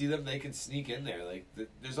 I see them. They can sneak in there. Like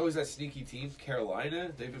there's always that sneaky team.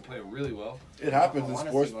 Carolina, they've been playing really well. It happens I in wanna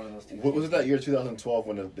sports. see one of those teams. What was it that year, 2012,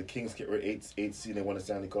 when the Kings were 8 seed and they won the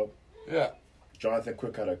Stanley Cup? Yeah, Jonathan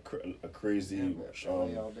Quick had a crazy, Yeah,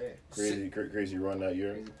 all day. crazy run that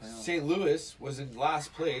year, Crazy playoff. St. Louis was in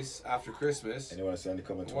last place after Christmas. and they won the Stanley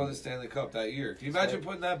Cup in Won the 20. Stanley Cup that year. Can you imagine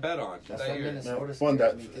putting that bet on That's that what year? Minnesota Man, fun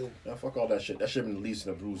scares that. me too. Man, fuck all that shit. That should have been the Leafs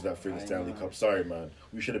and the Blues that freaking I Stanley know. Cup. Sorry, man.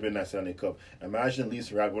 We should have been that Stanley Cup. Imagine the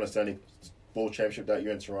Leafs won a Stanley Bowl championship that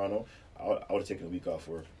year in Toronto. I would have taken a week off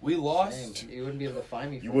work. We lost. Shame. You wouldn't be able to find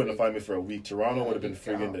me. You for wouldn't a have week. found me for a week. Toronto Yeah, would have been you'd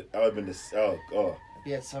count. friggin'. That would have been the. Oh.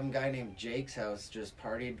 Be at some guy named Jake's house just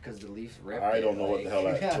partied because the Leafs ripped I it, don't know what the hell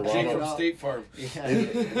that- yeah, Toronto- Jake you from know. State Farm. Yeah, he's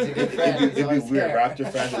a good friend. He's It'd be always weird. there.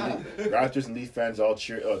 Raptors and Leaf fans all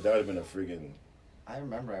cheer. Oh, that would have been a friggin'. I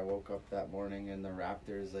remember I woke up that morning and the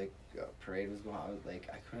Raptors parade was going on. I was like,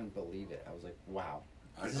 I couldn't believe it. I was like, wow.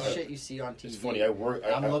 This is shit you see on TV. It's funny.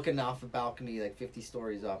 I'm looking off a balcony like 50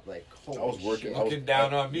 stories up, like holy I was working- shit. I was- Looking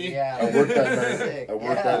down on me. Yeah, I worked that night. sick. I worked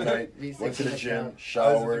Yeah. that night. Be sick Went to in the gym, crowd. I was in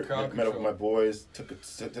showered, the crowd met up with control. my boys, took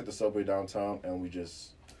the subway downtown, and we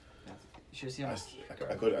just. You should see I, him.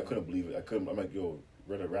 I couldn't believe it. I'm like, yo,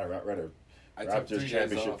 rather I took 3 Raptors days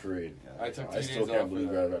championship off. parade. I took 3 I days still off can't for believe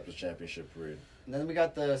we that. got a Raptors championship parade. And then we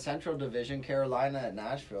got the Central Division, Carolina at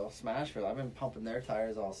Nashville, Smashville. I've been pumping their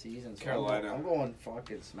tires all season. So Carolina. I'm going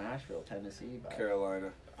fucking Smashville, Tennessee. But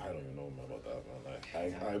Carolina. I don't even know about that,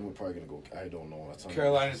 man. I'm probably gonna go. I don't know. That's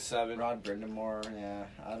Carolina 7. Rod Brindamore, yeah,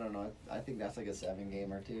 I don't know. I think that's like a 7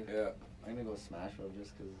 game or 2. Yeah. I'm gonna go Smashville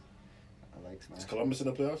just because I like Is Smashville. Columbus in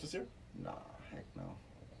the playoffs this year? Nah, heck no.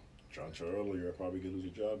 John Charles, you're probably gonna lose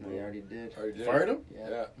your job, He bro. already did. Already did. Fired him? Yeah,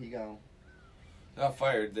 Yeah. he gone. Not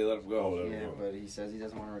fired. They let him Oh, go. let him Yeah, go. but he says he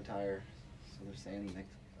doesn't want to retire. So they're saying next,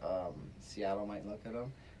 Seattle might look at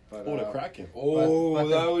him. But, Oh, the Kraken. Oh, but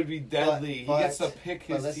that the- would be deadly. but- he gets to pick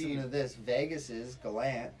But his listen team. to this: Vegas's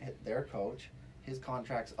Gallant, their coach, his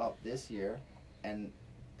contract's up this year, and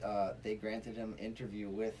they granted him interview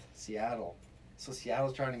with Seattle. So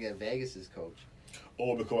Seattle's trying to get Vegas's coach.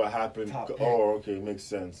 Oh, because what happened? Top pick. Oh, okay, makes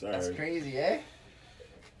sense. All That's right. crazy, eh?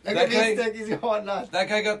 Look That at guy- this stick, he's going nuts. That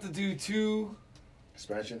guy got to do 2.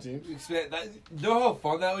 Expansion teams. Know how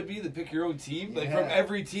fun that would be to pick your own team, like from Yeah.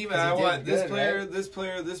 every team. And 'Cause he I did want this good, player, right? this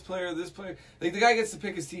player, this player, this player. Like the guy gets to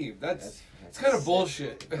pick his team. That's it's kind of sick.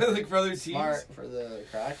 bullshit. Like for other teams, Smart for the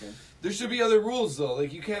Kraken. there should be other rules though.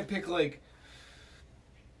 Like you can't pick like.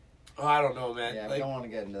 Oh, I don't know, man. Yeah, we like don't want to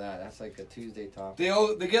get into that. That's like a Tuesday topic.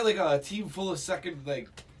 they get like a team full of second like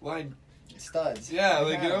line. Studs. Yeah,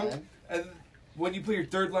 like you know, man. and when you put your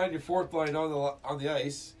third line, your fourth line on the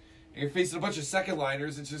ice, and you're facing a bunch of second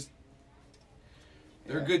liners, it's just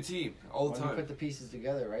they're a Yeah. good team all the When time. you put the pieces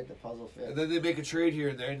together, right, the puzzle fits. And then they make a trade here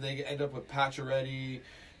and there, and they end up with Pacioretty,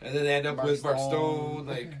 and then they end up Mark with Mark Stone. Stone.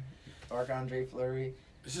 Like Marc-Andre Fleury.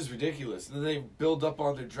 it's just ridiculous. And then they build up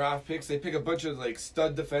on their draft picks. They pick a bunch of like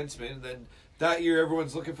stud defensemen, and then that year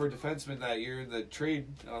everyone's looking for defensemen. That year in the trade,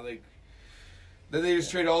 like then they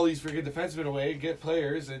just trade all these freaking defensemen away, get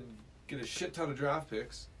players, and get a shit ton of draft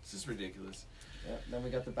picks. It's just ridiculous. Yeah. Then we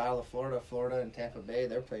got the Battle of Florida. Florida and Tampa Bay,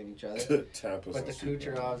 they're playing each other. Tampa's But the on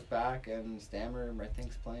super. Kucherov's back and Stammer, I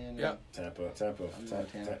think's playing. Yeah. Tampa, I'm going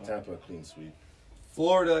Tampa. Tampa, clean sweep.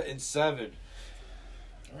 Florida in 7.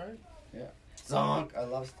 All right. Zonk. I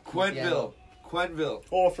love Quenville.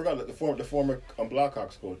 Oh, I forgot that the former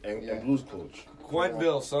Blackhawks coach and Yeah. Blues coach.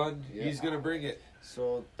 Quenville, son. Yeah. He's gonna bring it.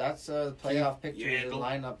 So that's the playoff Keith pictures and Yandel.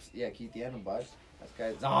 lineups. Yeah, Keith Yandel, bud. That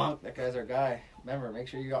guy's Zonk. That guy's our guy. Remember, make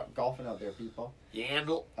sure you got golfing out there, people.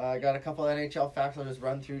 Yandel. I got a couple NHL facts I'll just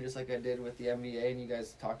run through just like I did with the NBA, and you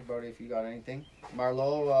guys talk about it if you got anything.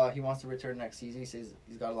 Marleau, he wants to return next season. He says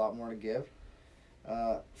he's got a lot more to give.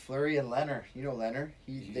 Fleury and Leonard, you know Leonard.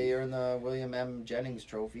 They earned the William M. Jennings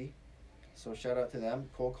Trophy. So shout out to them.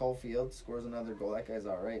 Cole Caulfield scores another goal. That guy's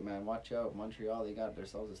all right, man. Watch out. Montreal, they got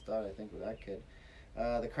themselves a stud, I think, with that kid.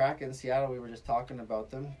 The Kraken, Seattle, we were just talking about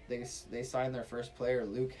them. They signed their first player,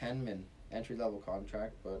 Luke Henman, entry-level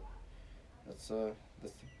contract, but that's the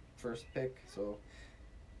first pick. So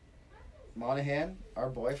Monahan, our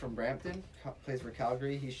boy from Brampton, plays for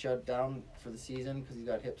Calgary. He's shut down for the season because he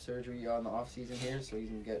got hip surgery on the off-season here, so he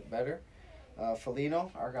can get better.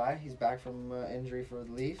 Foligno, our guy, he's back from injury for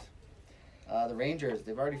the Leafs. The Rangers,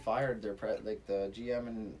 they've already fired their the GM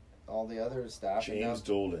and all the other staff. James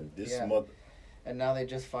Dolan. This Yeah. month, And now they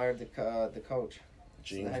just fired the coach. So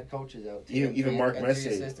James. the head coach is out. Even Mark and Messier.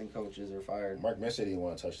 3 assistant coaches are fired. Mark Messier didn't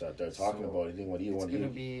want to touch that. They're talking So, about it. He didn't want. He It's wanted going to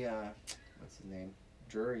be, what's his name?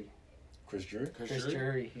 Drury. Chris Drury. Chris Drury?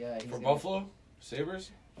 Drury, yeah. He's From gonna- Buffalo?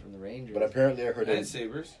 Sabres? From the Rangers. But apparently, I heard And that.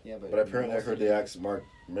 Sabres? yeah, But apparently, I heard they asked Mark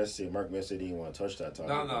Messier. Mark Messier didn't want to touch that.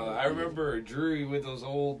 No. I remember Drury with those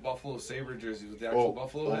old Buffalo Sabre jerseys with the actual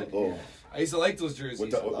Buffalo head. Oh, I used to like those jerseys.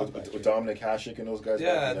 with Dominic Hasek and those guys.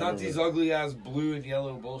 Yeah, back then, I not remember. these ugly ass blue and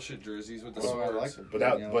yellow bullshit jerseys with the Oh, I swords. like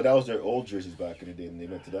them. But that was their old jerseys back in the day, and they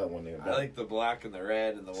went to that one. I like the black and the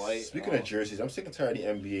red and the white. Speaking of jerseys, I'm sick and tired of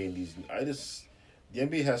the NBA and these. The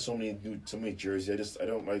NBA has so many jerseys. I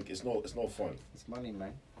don't like. It's no fun. It's money,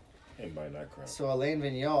 man. I ain't buying that crap. So Alain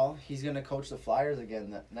Vigneault, he's going to coach the Flyers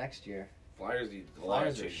again next year. Flyers need a lot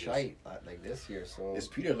of Flyers are changes. shite like this year, so... Is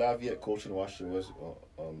Peter Laviolette coaching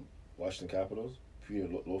Washington Capitals? Peter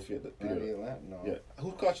Laviolette. Laviolette? No. Yeah.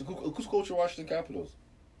 Who's coaching Washington Capitals?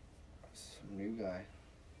 Some new guy.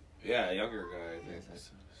 Yeah, a younger guy. I think. Yes,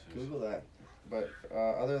 Google that. But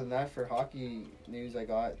other than that, for hockey news, I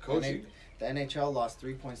got... Coaching. The NHL lost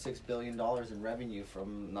 $3.6 billion in revenue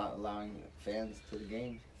from not allowing fans to the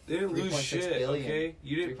games. They didn't lose 3.6 shit, billion. okay?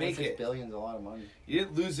 You didn't make $3.6 it. billion is a lot of money. You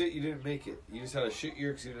didn't lose it. You didn't make it. You just had a shit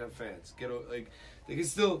year because you didn't have fans. They can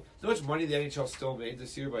still... How much money the NHL still made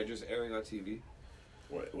this year by just airing on TV?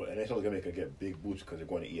 Well, NHL is gonna get big boots because they're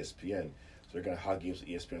going to ESPN, so they're gonna hot games to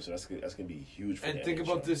ESPN. So that's gonna be huge. For And the think NHL.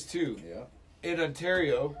 about this, too. Yeah. In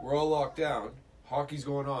Ontario, we're all locked down. Hockey's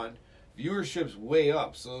going on. viewership's way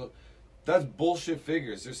up. So that's bullshit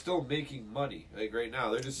figures. They're still making money. Like right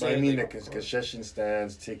now, they're just But saying. I mean, like, the concession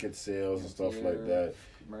stands, ticket sales, and stuff like that.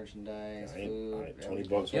 Merchandise, I ain't- food, I ain't $20 everything.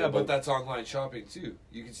 bucks. yeah, but that's online shopping too.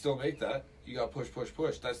 You can still make that. You got push.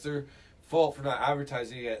 That's their fault for not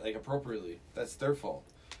advertising it like appropriately. That's their fault.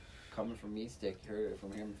 Coming from me, Stick. You heard it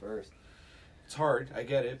from him first. It's hard, I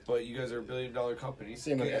get it, but you guys are $1 billion company.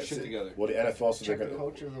 Same Get with your shit together. Well, the NFL, so they're Check the gonna.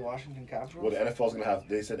 coach of the Washington Capitals. Well, the NFL's gonna have.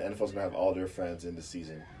 They said the NFL's gonna have all their fans in the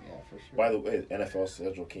season. Yeah, for sure. By the way, the NFL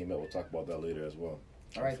schedule came out. We'll talk about that later as well.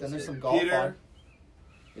 All right, then there's some golf Peter. on.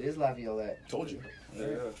 It is La Violette. Told you. Yeah.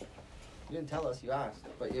 You didn't tell us. You asked,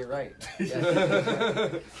 but you're right. Yeah.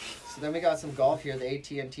 So then we got some golf here. The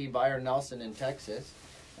AT&T Byron Nelson in Texas.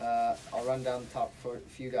 I'll run down the top for a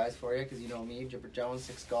few guys for you because you know me, Jipper Jones.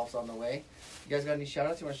 6 golfs on the way. You guys got any shout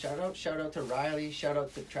outs? You want to shout out? Shout out to Riley. Shout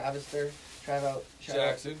out to Travister. Shout out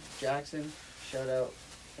Jackson. Shout out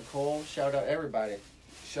Nicole. Shout out everybody.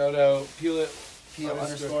 Shout out Peel It. Peel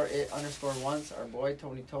underscore it underscore once. Our boy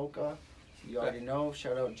Tony Toka. You already know.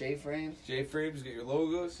 Shout out J Frames. J Frames, get your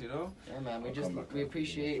logos, you know. Yeah, man. I'll come We back.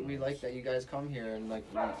 appreciate. We like that you guys come here and like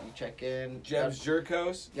you check in. Gems Jerk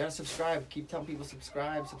House. You gotta subscribe. Keep telling people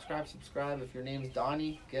subscribe. If your name's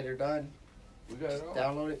Donnie, get her done. We got it all.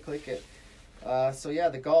 Download it, click it. So yeah,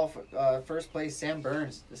 the golf. First place, Sam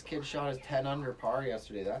Burns. This kid shot his 10 under par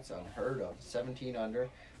yesterday. That's unheard of. 17 under.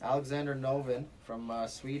 Alexander Novin from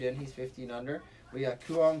Sweden. He's 15 under. We got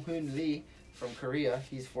Kuang Hoon Lee from Korea.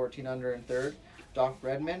 He's 14 under in third. Doc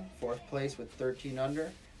Redman, 4th place with 13 under.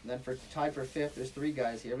 And then for tied for 5th, there's 3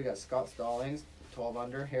 guys here. We got Scott Stallings, 12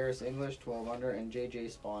 under. Harris English, 12 under. And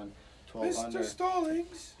JJ Spawn, 12 under. Mr.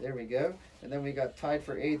 Stallings. There we go. And then we got tied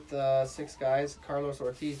for 8th, 6 guys. Carlos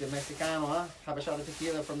Ortiz de Mexicano, huh? Have a shot of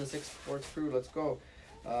tequila from the 6 Sports crew. Let's go.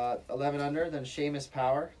 11 under. Then Seamus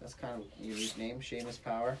Power. That's kind of a unique name. Seamus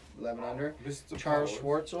Power, 11 under. Mr. Charles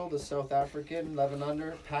Power. Schwartzel, the South African, 11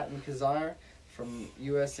 under. Patton Kazar from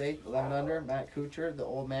USA, 11 under. Matt Kuchar, the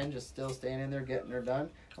old man, just still staying in there, getting her done,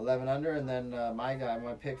 11 under. And then my guy,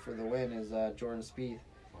 my pick for the win is Jordan Spieth.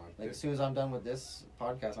 Like as soon as I'm done with this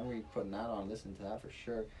podcast, I'm gonna be putting that on, listening to that for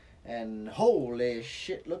sure. And holy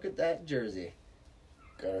shit, look at that jersey.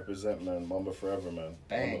 Gotta represent, man. Mamba forever, man.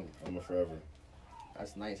 Bang. Mamba forever.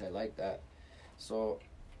 That's nice. I like that. So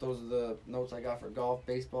those are the notes I got for golf,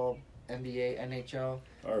 baseball, NBA, NHL.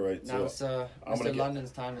 All right. Now it's I'm Mr. gonna get-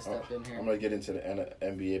 London's time to step in here. I'm gonna get into the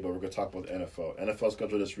NBA, but we're gonna talk about the NFL. NFL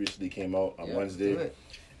schedule just recently came out on Yeah, Wednesday, do it.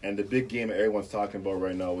 and the big game everyone's talking about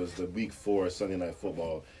right now is the Week 4 Sunday Night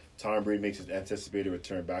Football. Tom Brady makes his anticipated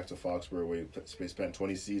return back to Foxborough, where he spent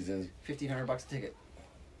 20 seasons. $1,500 a ticket.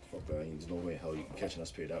 Fuck that! There's no way in hell you can catch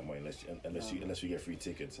us pay that money unless you get free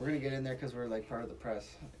tickets. We're gonna get in there because we're like part of the press.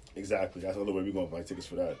 Exactly. That's the other way we're going to buy tickets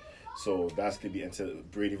for that. So that's going to be into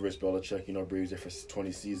Brady versus Belichick. You know, Brady's there for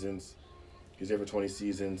 20 seasons. He's there for 20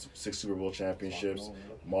 seasons, 6 Super Bowl championships,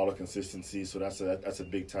 model of consistency. So that's a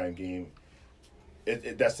big time game.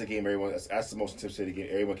 That's the game everyone. That's the most anticipated game.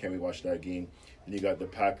 Everyone can't wait to watch that game. And you got the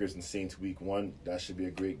Packers and Saints Week 1. That should be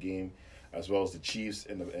a great game, as well as the Chiefs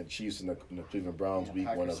and the Cleveland Browns Week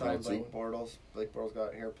 1 as well too. Blake Bortles. Blake Bortles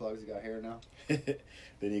got hair plugs. He got hair now.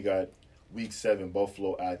 Then you got Week 7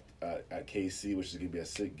 Buffalo at KC, which is going to be a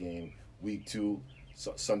sick game. Week 2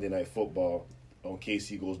 Sunday Night Football.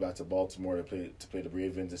 KC goes back to Baltimore to play the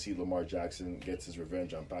Ravens to see Lamar Jackson gets his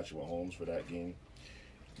revenge on Patrick Mahomes for that game.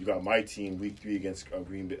 You got my team Week 3 against the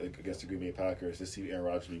Green Bay Packers to see Aaron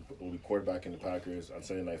Rodgers will be quarterbacking the Packers on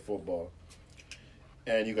Sunday Night Football.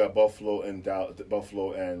 And you got Buffalo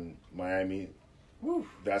and Miami. Woo.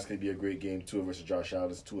 That's going to be a great game. Tua versus Josh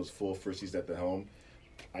Allen. Tua's full first season at the helm.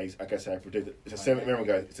 I predicted. Remember,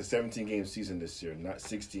 guys, it's a 17-game season this year, not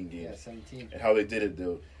 16 games. Yeah, 17. And how they did it,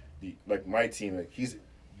 though, my team,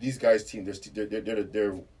 these guys' team,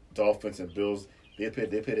 they're Dolphins and Bills. They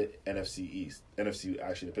played the NFC East. They played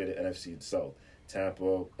the NFC South.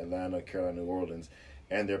 Tampa, Atlanta, Carolina, New Orleans,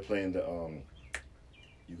 and they're playing the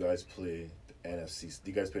You guys play the NFC.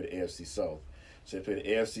 You guys play the AFC South. So they play the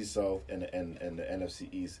AFC South and the NFC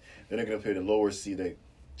East. Then they're gonna play the lower seed. The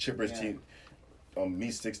Chipper's team,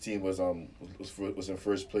 Meat Sticks team was in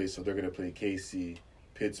first place. So they're gonna play KC,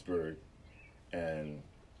 Pittsburgh, and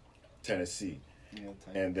Tennessee. Yeah,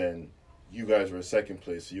 And then you guys were in second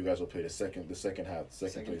place, so you guys will play the second half,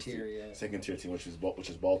 second Second tier, team, yeah. second tier team, which is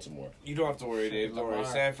Baltimore. You don't have to worry, Dave. Don't worry. Lamar.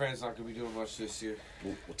 San Fran's not going to be doing much this year.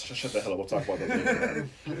 We'll shut the hell up. We'll talk about that later.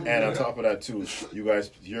 And on top of that, too, you guys,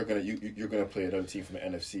 you're gonna play another team from the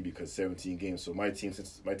NFC because 17 games. So my team,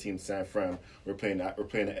 San Fran, we're playing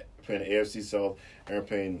the AFC South, and we're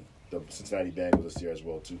playing the Cincinnati Bengals this year as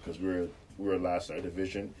well too, because we're last in our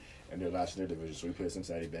division, and they're last in their division. So we play the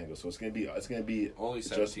Cincinnati Bengals. So it's gonna be Only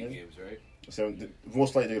 17 games, right? So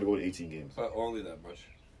most likely they're gonna go to 18 games. But only that much.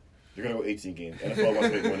 They're gonna go 18 games. NFL wants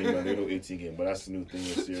to make money, man. They're gonna go 18 games. But that's the new thing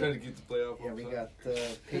this year. Trying to get the playoff. Yeah, we got the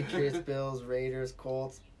Patriots, Bills, Raiders,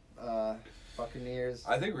 Colts, Buccaneers,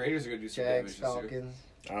 I think Raiders are gonna do some Jags, damage this year. Falcons.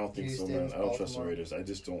 I don't think so, Houston, man. I don't trust the Baltimore. Raiders. I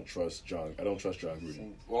just don't trust John. I don't trust John Gruden.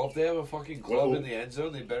 Saints. Well, if they have a fucking club in the end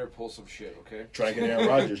zone, they better pull some shit, okay? Try and get Aaron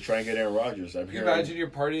Rodgers. Try and get Aaron Rodgers. I'm Can you hearing. imagine your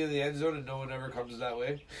party in the end zone and no one ever comes that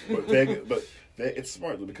way? But Vegas, it's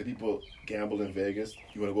smart though, because people gamble in Vegas.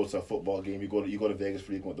 You want to go to a football game. You go to Vegas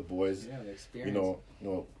for you with the boys. Yeah, the You experience.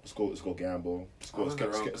 know, let's go gamble. I'm in the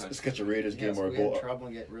wrong Let's catch a Raiders Yeah, game so or a we had goal. trouble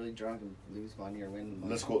and get really drunk and lose money or win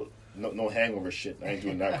money. Let's go. No hangover shit. I ain't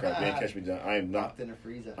doing that crap. You ain't catch me down. I am not. Locked in a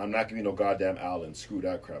freezer. I'm not gonna be no goddamn Allen. Screw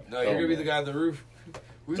that crap. No, you're gonna be the guy on the roof.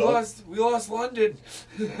 We Doug? lost London.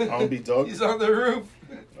 I'm gonna be Doug. He's on the roof.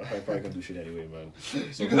 I'm probably gonna do shit anyway, man.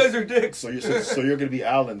 So You guys are dicks. So you're gonna be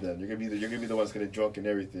Allen then. You're gonna be the one that's gonna get drunk and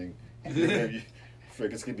everything.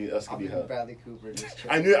 Frick, it's gonna be us. I'll Gonna be be hell. Bradley Cooper. Just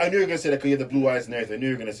I knew you were gonna say that because you had the blue eyes and everything. I knew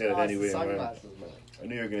you were gonna say that anyway, man. Sunglasses, man. I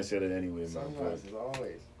knew you were gonna say that anyway, man. But Sunglasses,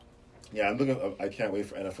 always. yeah, I can't wait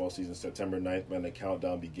for NFL season. September 9th, when the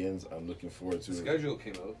countdown begins. I'm looking forward to The it. schedule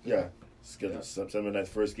came out. Yeah. Schedule September 9th,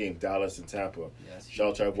 first game, Dallas and Tampa. Yes, Shout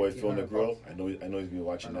out to our boy $1,500 Phil Negro. I know he's gonna be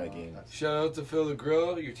watching that game. Shout out to Phil the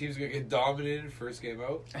Grill. Your team's gonna get dominated first game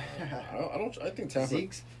out. I think Tampa.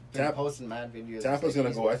 Zeke's been Tampa- posting mad videos. Tampa's Like, gonna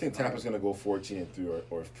he's go. I been think smart. Tampa's gonna go 14-3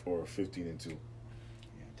 or 15-2. Yeah,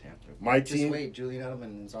 Tampa. My Just team. wait, Julian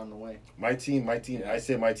Edelman is on the way. My team. Yeah. I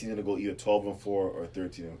say my team's gonna go either 12-4 or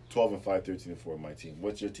 12-5, 13-4. My team.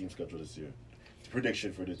 What's your team schedule this year?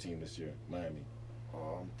 Prediction for the team this year, Miami.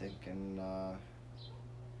 Oh, I'm thinking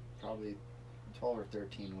probably 12 or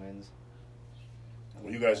 13 wins.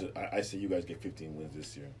 Well, you guys, I say you guys get 15 wins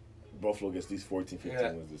this year. Buffalo gets at least 14, 15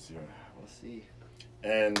 Yeah. wins this year. We'll see.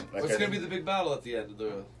 And like What's gonna be the big battle at the end of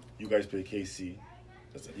the? you guys play KC.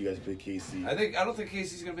 You guys play KC. I don't think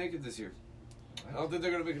Casey's gonna make it this year. I don't think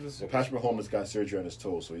they're gonna make it this Well, year. Patrick Mahomes got surgery on his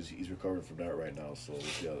toe, so he's recovering from that right now. So we'll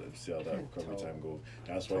see how that recovery Toe. time goes.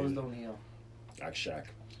 That's why Toes he's don't heal. like Shaq.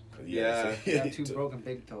 'Cause Yeah. I got two broken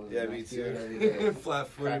big toes. Yeah, and I me feel it every too. day.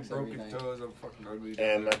 Flat-footed, Cracks every broken night. toes. I'm fucking ugly.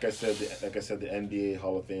 And like I said, the NBA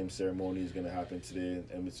Hall of Fame ceremony is gonna happen today,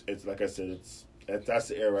 and it's like I said, that's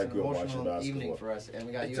the era I It's an grew up watching emotional evening basketball. for us, and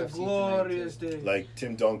we got it's a UFC glorious tonight, day. Like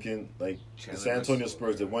Tim Duncan, like the Chandler San Antonio Russell.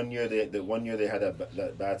 Spurs. The one year they had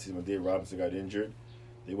that bad season when Dave Robinson got injured.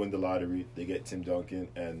 They win the lottery. They get Tim Duncan,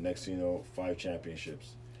 and next thing you know, 5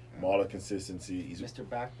 championships. All the consistency. He's too. Mr.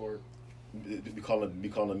 Backboard. we call him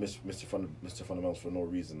Mr. Fundamentals for no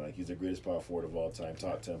reason. Like he's the greatest power forward of all time,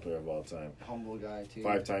 top 10 player of all time, Humble guy too.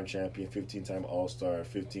 5-time champion, 15-time All Star,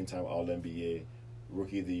 15-time All NBA,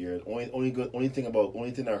 Rookie of the Year. Only thing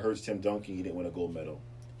that hurts Tim Duncan, he didn't win a gold medal.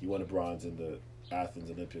 He won a bronze in the Athens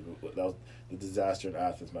Olympic. That was the disaster in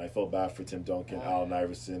Athens, man. I felt bad for Tim Duncan, Allen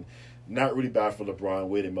Iverson. Not really bad for LeBron,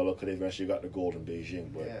 Wade and Melo, because they eventually got the gold in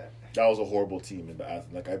Beijing. But Yeah. that was a horrible team in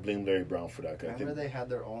Athens. Like I blame Larry Brown for that. 'Cause I Remember think they had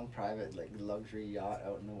their own private like luxury yacht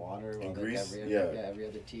out in the water. In while, Greece? Every, Yeah. Every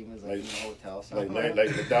other team was like, Like- in a hotel. like somewhere. that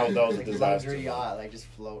was a Like disaster. luxury man. yacht, like just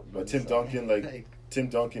floating. But in the Tim sun. Duncan, Tim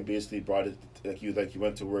Duncan basically brought it he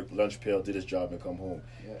went to work, lunch pail, did his job, and come home.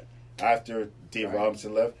 Yeah. After Dave Right.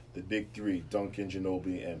 Robinson left, the big three, Duncan,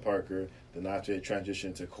 Ginobili, and Parker, then after it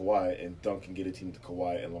transitioned to Kawhi, and Duncan get a team to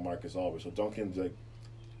Kawhi and LaMarcus Aldridge. So Duncan's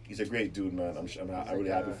he's a great dude, man. I'm really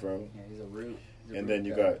happy for him. Yeah, he's a root. He's a And root then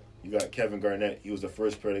you guy. got Kevin Garnett. He was the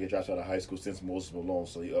first player to get drafted out of high school since Moses Malone,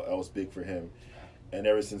 so that was big for him. And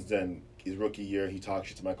ever since then, his rookie year, he talked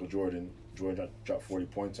shit to Michael Jordan. Jordan dropped 40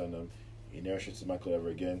 points on him. He never shit to Michael ever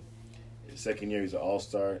again. His second year, he's an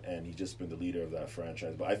all-star, and he's just been the leader of that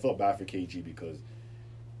franchise. But I felt bad for KG because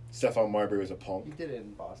Stephon Marbury was a punk. He did it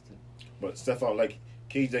in Boston. But Stephon,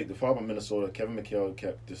 KG, the problem in Minnesota, Kevin McHale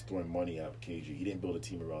kept just throwing money at KG. He didn't build a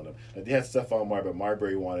team around him. Like they had Stephon Marbury.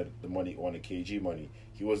 Marbury wanted the money, wanted KG money.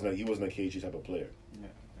 He wasn't a KG type of player. Yeah,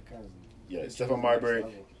 that guy's Yeah, he's Stephon next Marbury.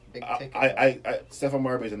 level. Big ticket. Stephon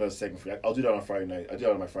Marbury is another segment for you. I'll do that on Friday night. I do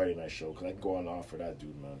that on my Friday night show because I can go on and off for that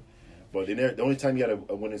dude, man. But the only time he had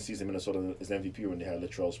a winning season in Minnesota is MVP when they had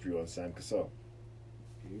Latrell Sprewell and Sam Cassell.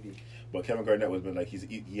 Beauty. But Kevin Garnett was been like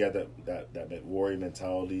he had that warrior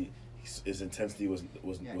mentality. His intensity was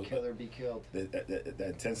Yeah, kill or be killed. the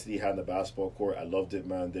intensity he had in the basketball court. I loved it,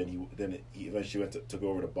 man. Then he eventually took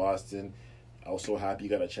over to Boston. I was so happy he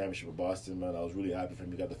got a championship with Boston, man. I was really happy for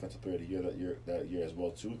him. He got Defensive Player of the Year that year as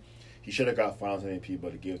well too. He should have got Finals MVP,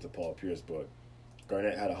 but he gave it to Paul Pierce. But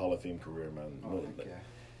Garnett had a Hall of Fame career, man. Oh, yeah.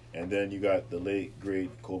 And then you got the late great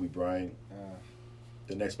Kobe Bryant.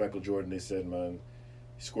 The next Michael Jordan, they said, man,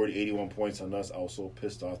 He scored 81 points on us. I was so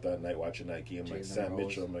pissed off that night watching that game. Like Jalen Sam Rose.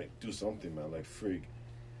 Mitchell, I'm like, do something, man. Like freak.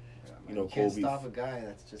 Yeah, You know, you can't Kobe- stop a guy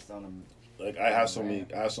that's just on him. Like I have so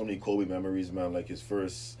many Kobe memories, man. Like his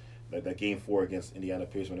first, like that game 4 against Indiana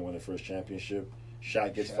Pacers when they won their first championship.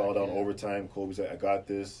 Shaq gets fouled out in overtime. Kobe's like, I got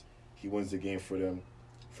this. He wins the game for them.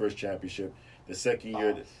 First championship. The second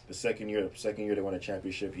year they won a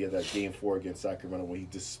championship. He had that game 4 against Sacramento where he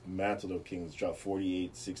dismantled the Kings, dropped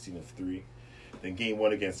 48, 16, and 3. Then game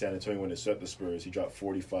 1 against San Antonio when they swept the Spurs, he dropped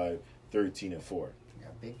 45, 13, and 4. Yeah,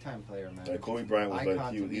 big time player, man. Like Kobe Bryant was Icon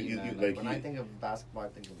like, to me, man. like when he, I think of basketball, I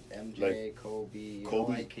think of MJ, Like, Kobe,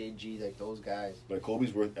 Kobe- like KG, like those guys. like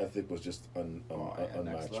Kobe's work ethic was just Next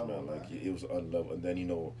unmatched, level, man. Like man. it was unlevel. And then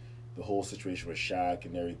the whole situation with Shaq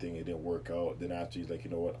and everything, it didn't work out. Then after he's like, you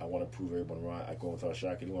know what, I want to prove everyone wrong. I go without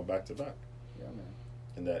Shaq, and he went back to back. Yeah, man.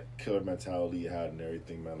 And that killer mentality he had and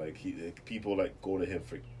everything, man. Like people like go to him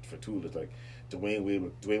for tools. Like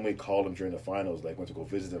Dwayne Wade called him during the finals. Like went to go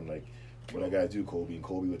visit him. Like what I gotta do, Kobe, and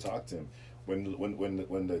Kobe would talk to him. When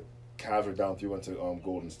the Cavs were down 3-1 to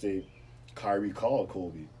Golden State, Kyrie called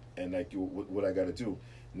Kobe and like what I gotta do.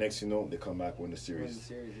 Next you know, they come back win the series. Win the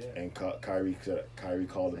series, yeah. And Kyrie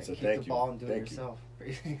called him and said, keep "Thank the ball you, and do it thank you." yourself,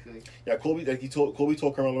 basically. Yeah, Kobe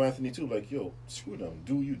told Carmelo Anthony too, like, "Yo, screw them.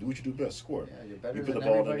 Do what you do best. Score." Yeah, you're better You put than the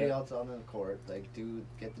ball in everybody there. else on the court. Like, dude,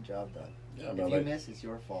 get the job done. Yeah, If man. you Like miss, it's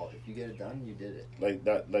your fault. If you get it done, you did it.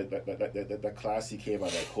 that class he came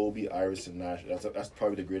out, like Kobe, Iverson, Nash. That's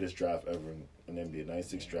probably the greatest draft ever in NBA.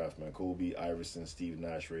 96 draft, man. Kobe, Iverson, Steve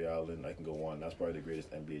Nash, Ray Allen. I can go on. That's probably the greatest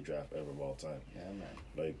NBA draft ever of all time. Yeah, man.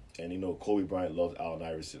 Like, and you know, Kobe Bryant loved Allen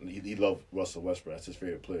Iverson. He loved Russell Westbrook. That's his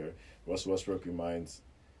favorite player. Russell Westbrook reminds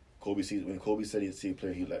Kobe. When Kobe said he'd see a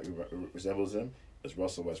player he like resembles him, it's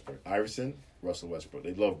Russell Westbrook. Iverson, Russell Westbrook.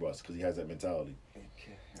 They love Russ because he has that mentality.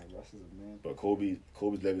 Okay, yeah, Russ is a man. But Kobe's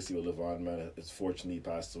legacy will live on, man. It's fortunately he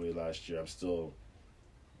passed away last year. I'm still.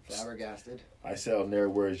 Flabbergasted. I said I'll never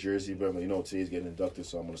wear his jersey, but you know today's getting inducted,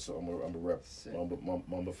 so I'm gonna rep Sick.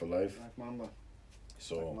 Mamba for life. Black Mamba.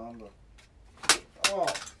 So Black Mamba. Oh,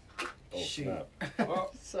 shoot. snap! Oh.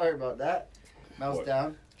 Sorry about that. Mouse What?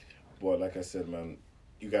 down. But like I said, man,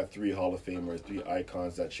 you got 3 Hall of Famers, 3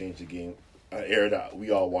 icons that changed the game. An era that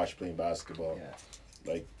we all watched playing basketball.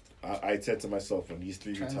 Yeah. Like I said to myself, when these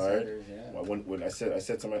 3 retired, Trendsetters, yeah.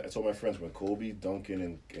 when I told my friends when Kobe,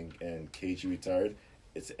 Duncan, and KG retired,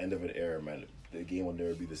 it's the end of an era, man. The game will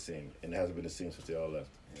never be the same, and it hasn't been the same since they all left.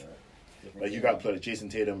 Yeah. Like you got players, Jason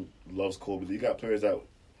Tatum loves Kobe. You got players that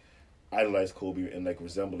idolize Kobe and like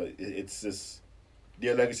resemble it. It's just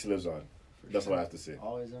their legacy lives on. For That's sure. what I have to say.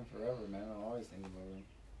 Always and forever, man. I always think about him.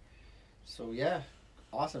 So yeah,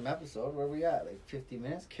 awesome episode. Where we at? Like 50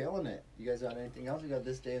 minutes, killing it. You guys got anything else? You got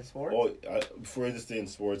this day in sports? Before I just stay in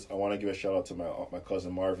sports, I want to give a shout out to my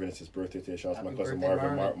cousin Marvin. It's his birthday today. Shout out to Happy my cousin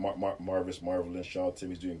birthday, Marvin. Marvis Marvelin. Shout out to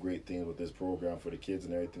him. He's doing great things with this program for the kids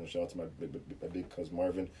and everything. Shout out to my big cousin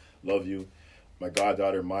Marvin. Love you. My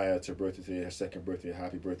goddaughter Maya, it's her birthday today. Her second birthday.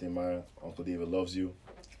 Happy birthday, Maya. Uncle David loves you.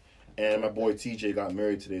 And my boy TJ got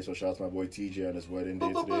married today, so shout out to my boy TJ on his wedding day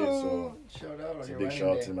today. So shout out on it's a your big wedding shout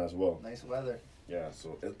out day. to him as well. Nice weather. Yeah,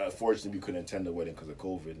 so unfortunately we couldn't attend the wedding because of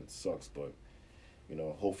COVID. It sucks, but you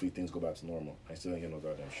know, hopefully things go back to normal. I still ain't get no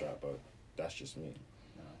goddamn shot, but that's just me.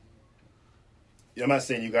 No. Yeah, I'm not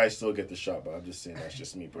saying you guys still get the shot, but I'm just saying that's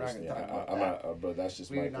just me We're not personally. gonna talk about I'm that. not, but that's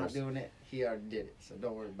just We're my not personal. doing it. He already did it, so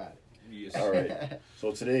don't worry about it. Yes. All right.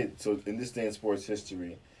 So in this day in sports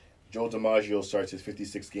history, Joe DiMaggio starts his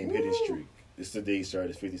 56-game hitting streak. This is the day he started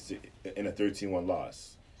his 56 in a 13-1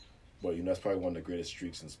 loss. But you know that's probably one of the greatest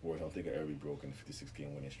streaks in sports. I don't think I ever broken a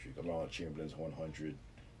 56-game winning streak. Along with Chamberlain's 100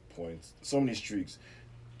 points. So many streaks.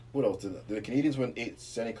 What else? Did the Canadians win 8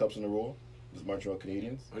 Stanley Cups in a row? The Montreal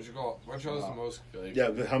Canadiens? Montreal is the most. Like, Yeah,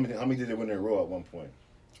 but how many did they win in a row at one point?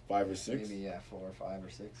 5 or 6? Maybe 4 or 5 or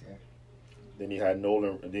 6. Yeah. Then you had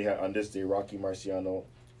Nolan. They had on this day Rocky Marciano,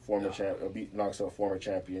 knocks out former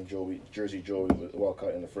champion Jersey Joey with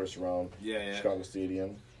Walcott in the first round. Yeah. Chicago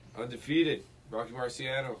Stadium. Undefeated. Rocky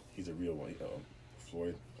Marciano. He's a real one.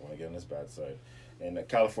 Floyd, I want to get on his bad side. And the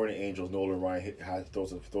California Angels, Nolan Ryan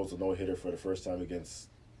throws a no-hitter for the first time against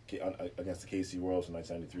the KC Royals in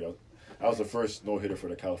 1993. That was the first no-hitter for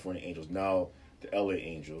the California Angels. Now the LA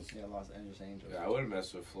Angels. Yeah, Los Angeles Angels. Yeah, I wouldn't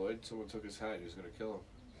mess with Floyd. Someone took his hat. He was gonna kill him.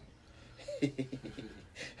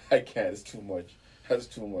 I can't. It's too much. That's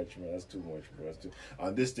too much, man. That's too much, bro.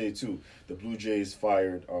 On this day, too, the Blue Jays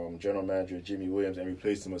fired general manager Jimmy Williams and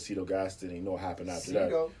replaced him with Cito Gaston. And you know what happened after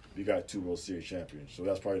that? We got 2 World Series champions. So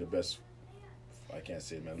that's probably the best. I can't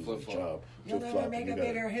say, man, losing the job. You'll never make a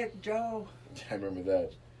bigger hit, Joe. I remember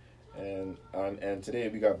that. And today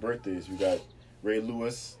we got birthdays. We got Ray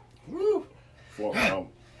Lewis, Woo!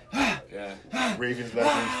 Yeah. Ravens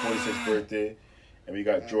legend's 46th birthday, and we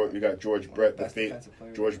got George Brett, the Best fate. defensive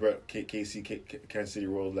player. George Brett, Kansas City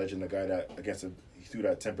Royals legend, the guy that he threw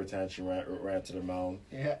that temper tantrum, ran to the mound.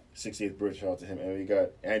 Yeah. 68th birthday, shout out to him. And we got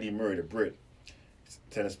Andy Murray, the Brit,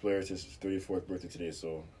 tennis player. It's his 34th birthday today,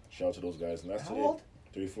 so shout out to those guys. And that's How today. old?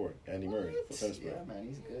 34. Andy Murray, tennis player. Yeah, man,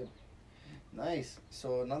 he's good. Nice.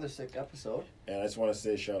 So another sick episode. And I just want to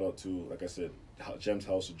say shout out to, like I said, Jem's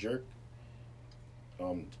House of Jerk,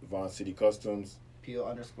 Vaughn City Customs.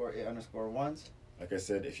 Peel_A_1s. Like I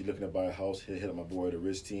said, if you're looking to buy a house, hit up my boy, the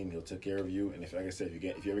Riz team. He'll take care of you. And if, like I said,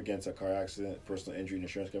 if you ever get into a car accident, personal injury, and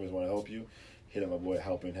insurance companies want to help you, hit up my boy,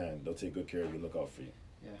 Helping Hand. They'll take good care of you. Look out for you.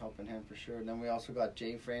 Yeah, helping him for sure. And then we also got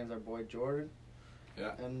J Frames, our boy Jordan.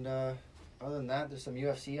 Yeah. And other than that, there's some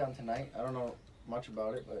UFC on tonight. I don't know much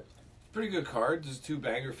about it, but Pretty good card. There's 2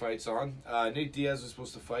 banger fights on. Nate Diaz was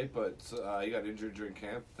supposed to fight, but he got injured during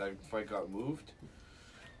camp. That fight got moved.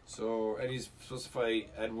 So, and he's supposed to fight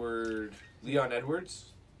Leon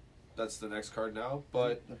Edwards. That's the next card now.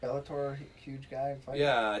 But the Bellator huge guy fight.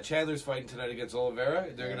 yeah, Chandler's fighting tonight against Oliveira.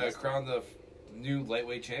 They're Yeah, gonna that's crown the new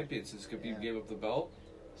lightweight champion since Khabib Yeah. gave up the belt.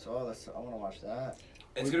 So I want to watch that.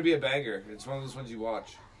 It's gonna be a banger. It's one of those ones you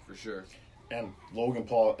watch for sure. And Logan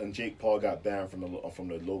Paul and Jake Paul got banned from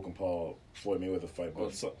the Logan Paul Floyd Mayweather fight,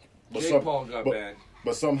 Well, but Jake Paul got banned.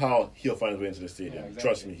 But somehow he'll find his way into the stadium. Yeah, exactly.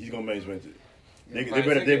 Trust me, he's gonna make his way into. Yeah,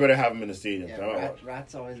 They better have him in the stadium. Yeah,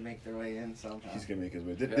 rats always make their way in somehow. He's gonna make his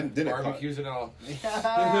way. Yeah. Barbecues and all.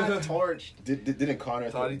 Yeah, torched. Didn't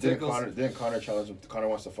Connor? Toddy Didn't Tickles. Connor challenge him? Connor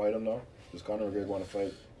wants to fight him now. Does Conor McGregor want to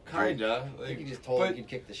fight? Kinda. I think Like, he just told but him he'd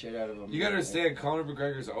kick the shit out of him. you gotta understand, Conor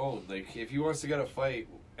McGregor's owned. Like, if he wants to get a fight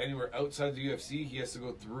anywhere outside the UFC, he has to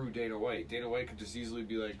go through Dana White. Dana White could just easily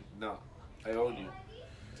be like, "Nah, I own you."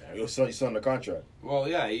 He'll sign the contract. Well,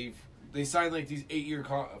 yeah, they signed like these 8-year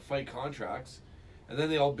fight contracts, and then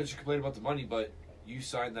they all bitch and complain about the money, but you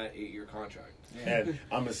signed that 8-year contract. Yeah. And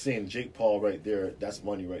I'm just saying, Jake Paul right there, that's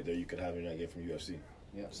money right there you could have and not get from UFC.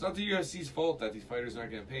 Yeah. It's not the UFC's fault that these fighters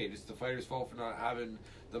aren't getting paid. It's the fighters' fault for not having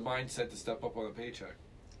the mindset to step up on the paycheck.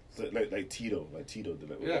 So, like Tito,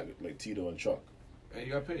 Yeah. like Tito and Chuck. And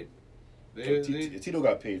you got paid. Tito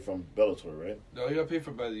got paid from Bellator, right? No, he got paid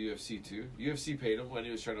for by the UFC too. UFC paid him when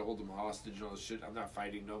he was trying to hold him hostage and all this shit. I'm not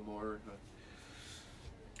fighting no more.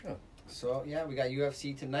 So yeah, we got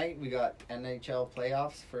UFC tonight. We got NHL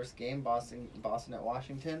playoffs. First game, Boston at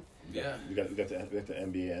Washington. Yeah. We got the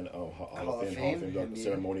NBA and Hall of Fame NBA.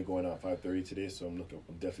 ceremony going on at 5:30 today. So I'm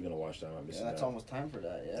definitely gonna watch that. I'm not Yeah, missing that's that. almost time for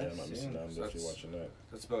that. Yeah, I'm not missing soon. that. I'm So definitely that's- watching that.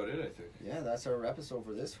 That's about it, I think. Yeah, that's our episode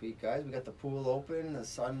for this week, guys. We got the pool open. The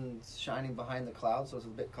sun's shining behind the clouds, so it's a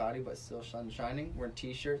bit cloudy, but still sun shining. We're in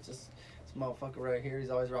t-shirts. This motherfucker right here, he's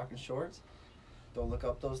always rocking shorts. Don't look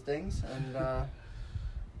up those things. And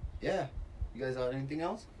yeah, you guys got anything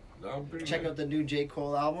else? No, I'm pretty Check good. out the new J.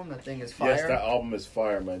 Cole album. That thing is fire. Yes, that album is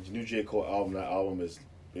fire, man. The new J. Cole album, that album is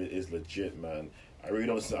legit, man. I really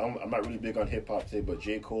don't. I'm not really big on hip hop today, but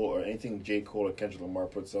J. Cole or anything J. Cole or Kendrick Lamar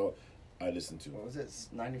puts out, I listen to. What was it?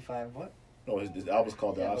 95 what? No, his album's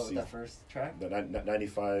called The Yeah, what Off was Season. that first track? The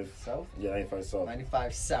 95. South? Yeah, 95 South.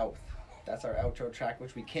 95 South. That's our outro track,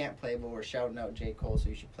 which we can't play, but we're shouting out J. Cole, so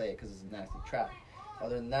you should play it because it's a nasty track.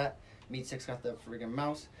 Other than that, Meat Six got the friggin'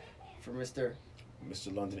 mouse for Mr.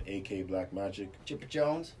 London, A.K. Black Magic. Chipper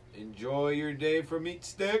Jones. Enjoy your day for Meat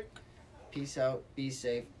Stick. Peace out. Be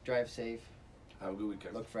safe. Drive safe. Have a good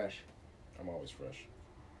weekend. Look fresh. I'm always fresh.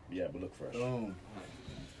 Yeah, but look fresh. Boom.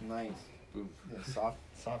 Nice. Boom. Yeah,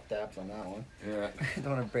 soft daps on that one. Yeah.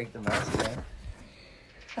 Don't want to break the mouse again.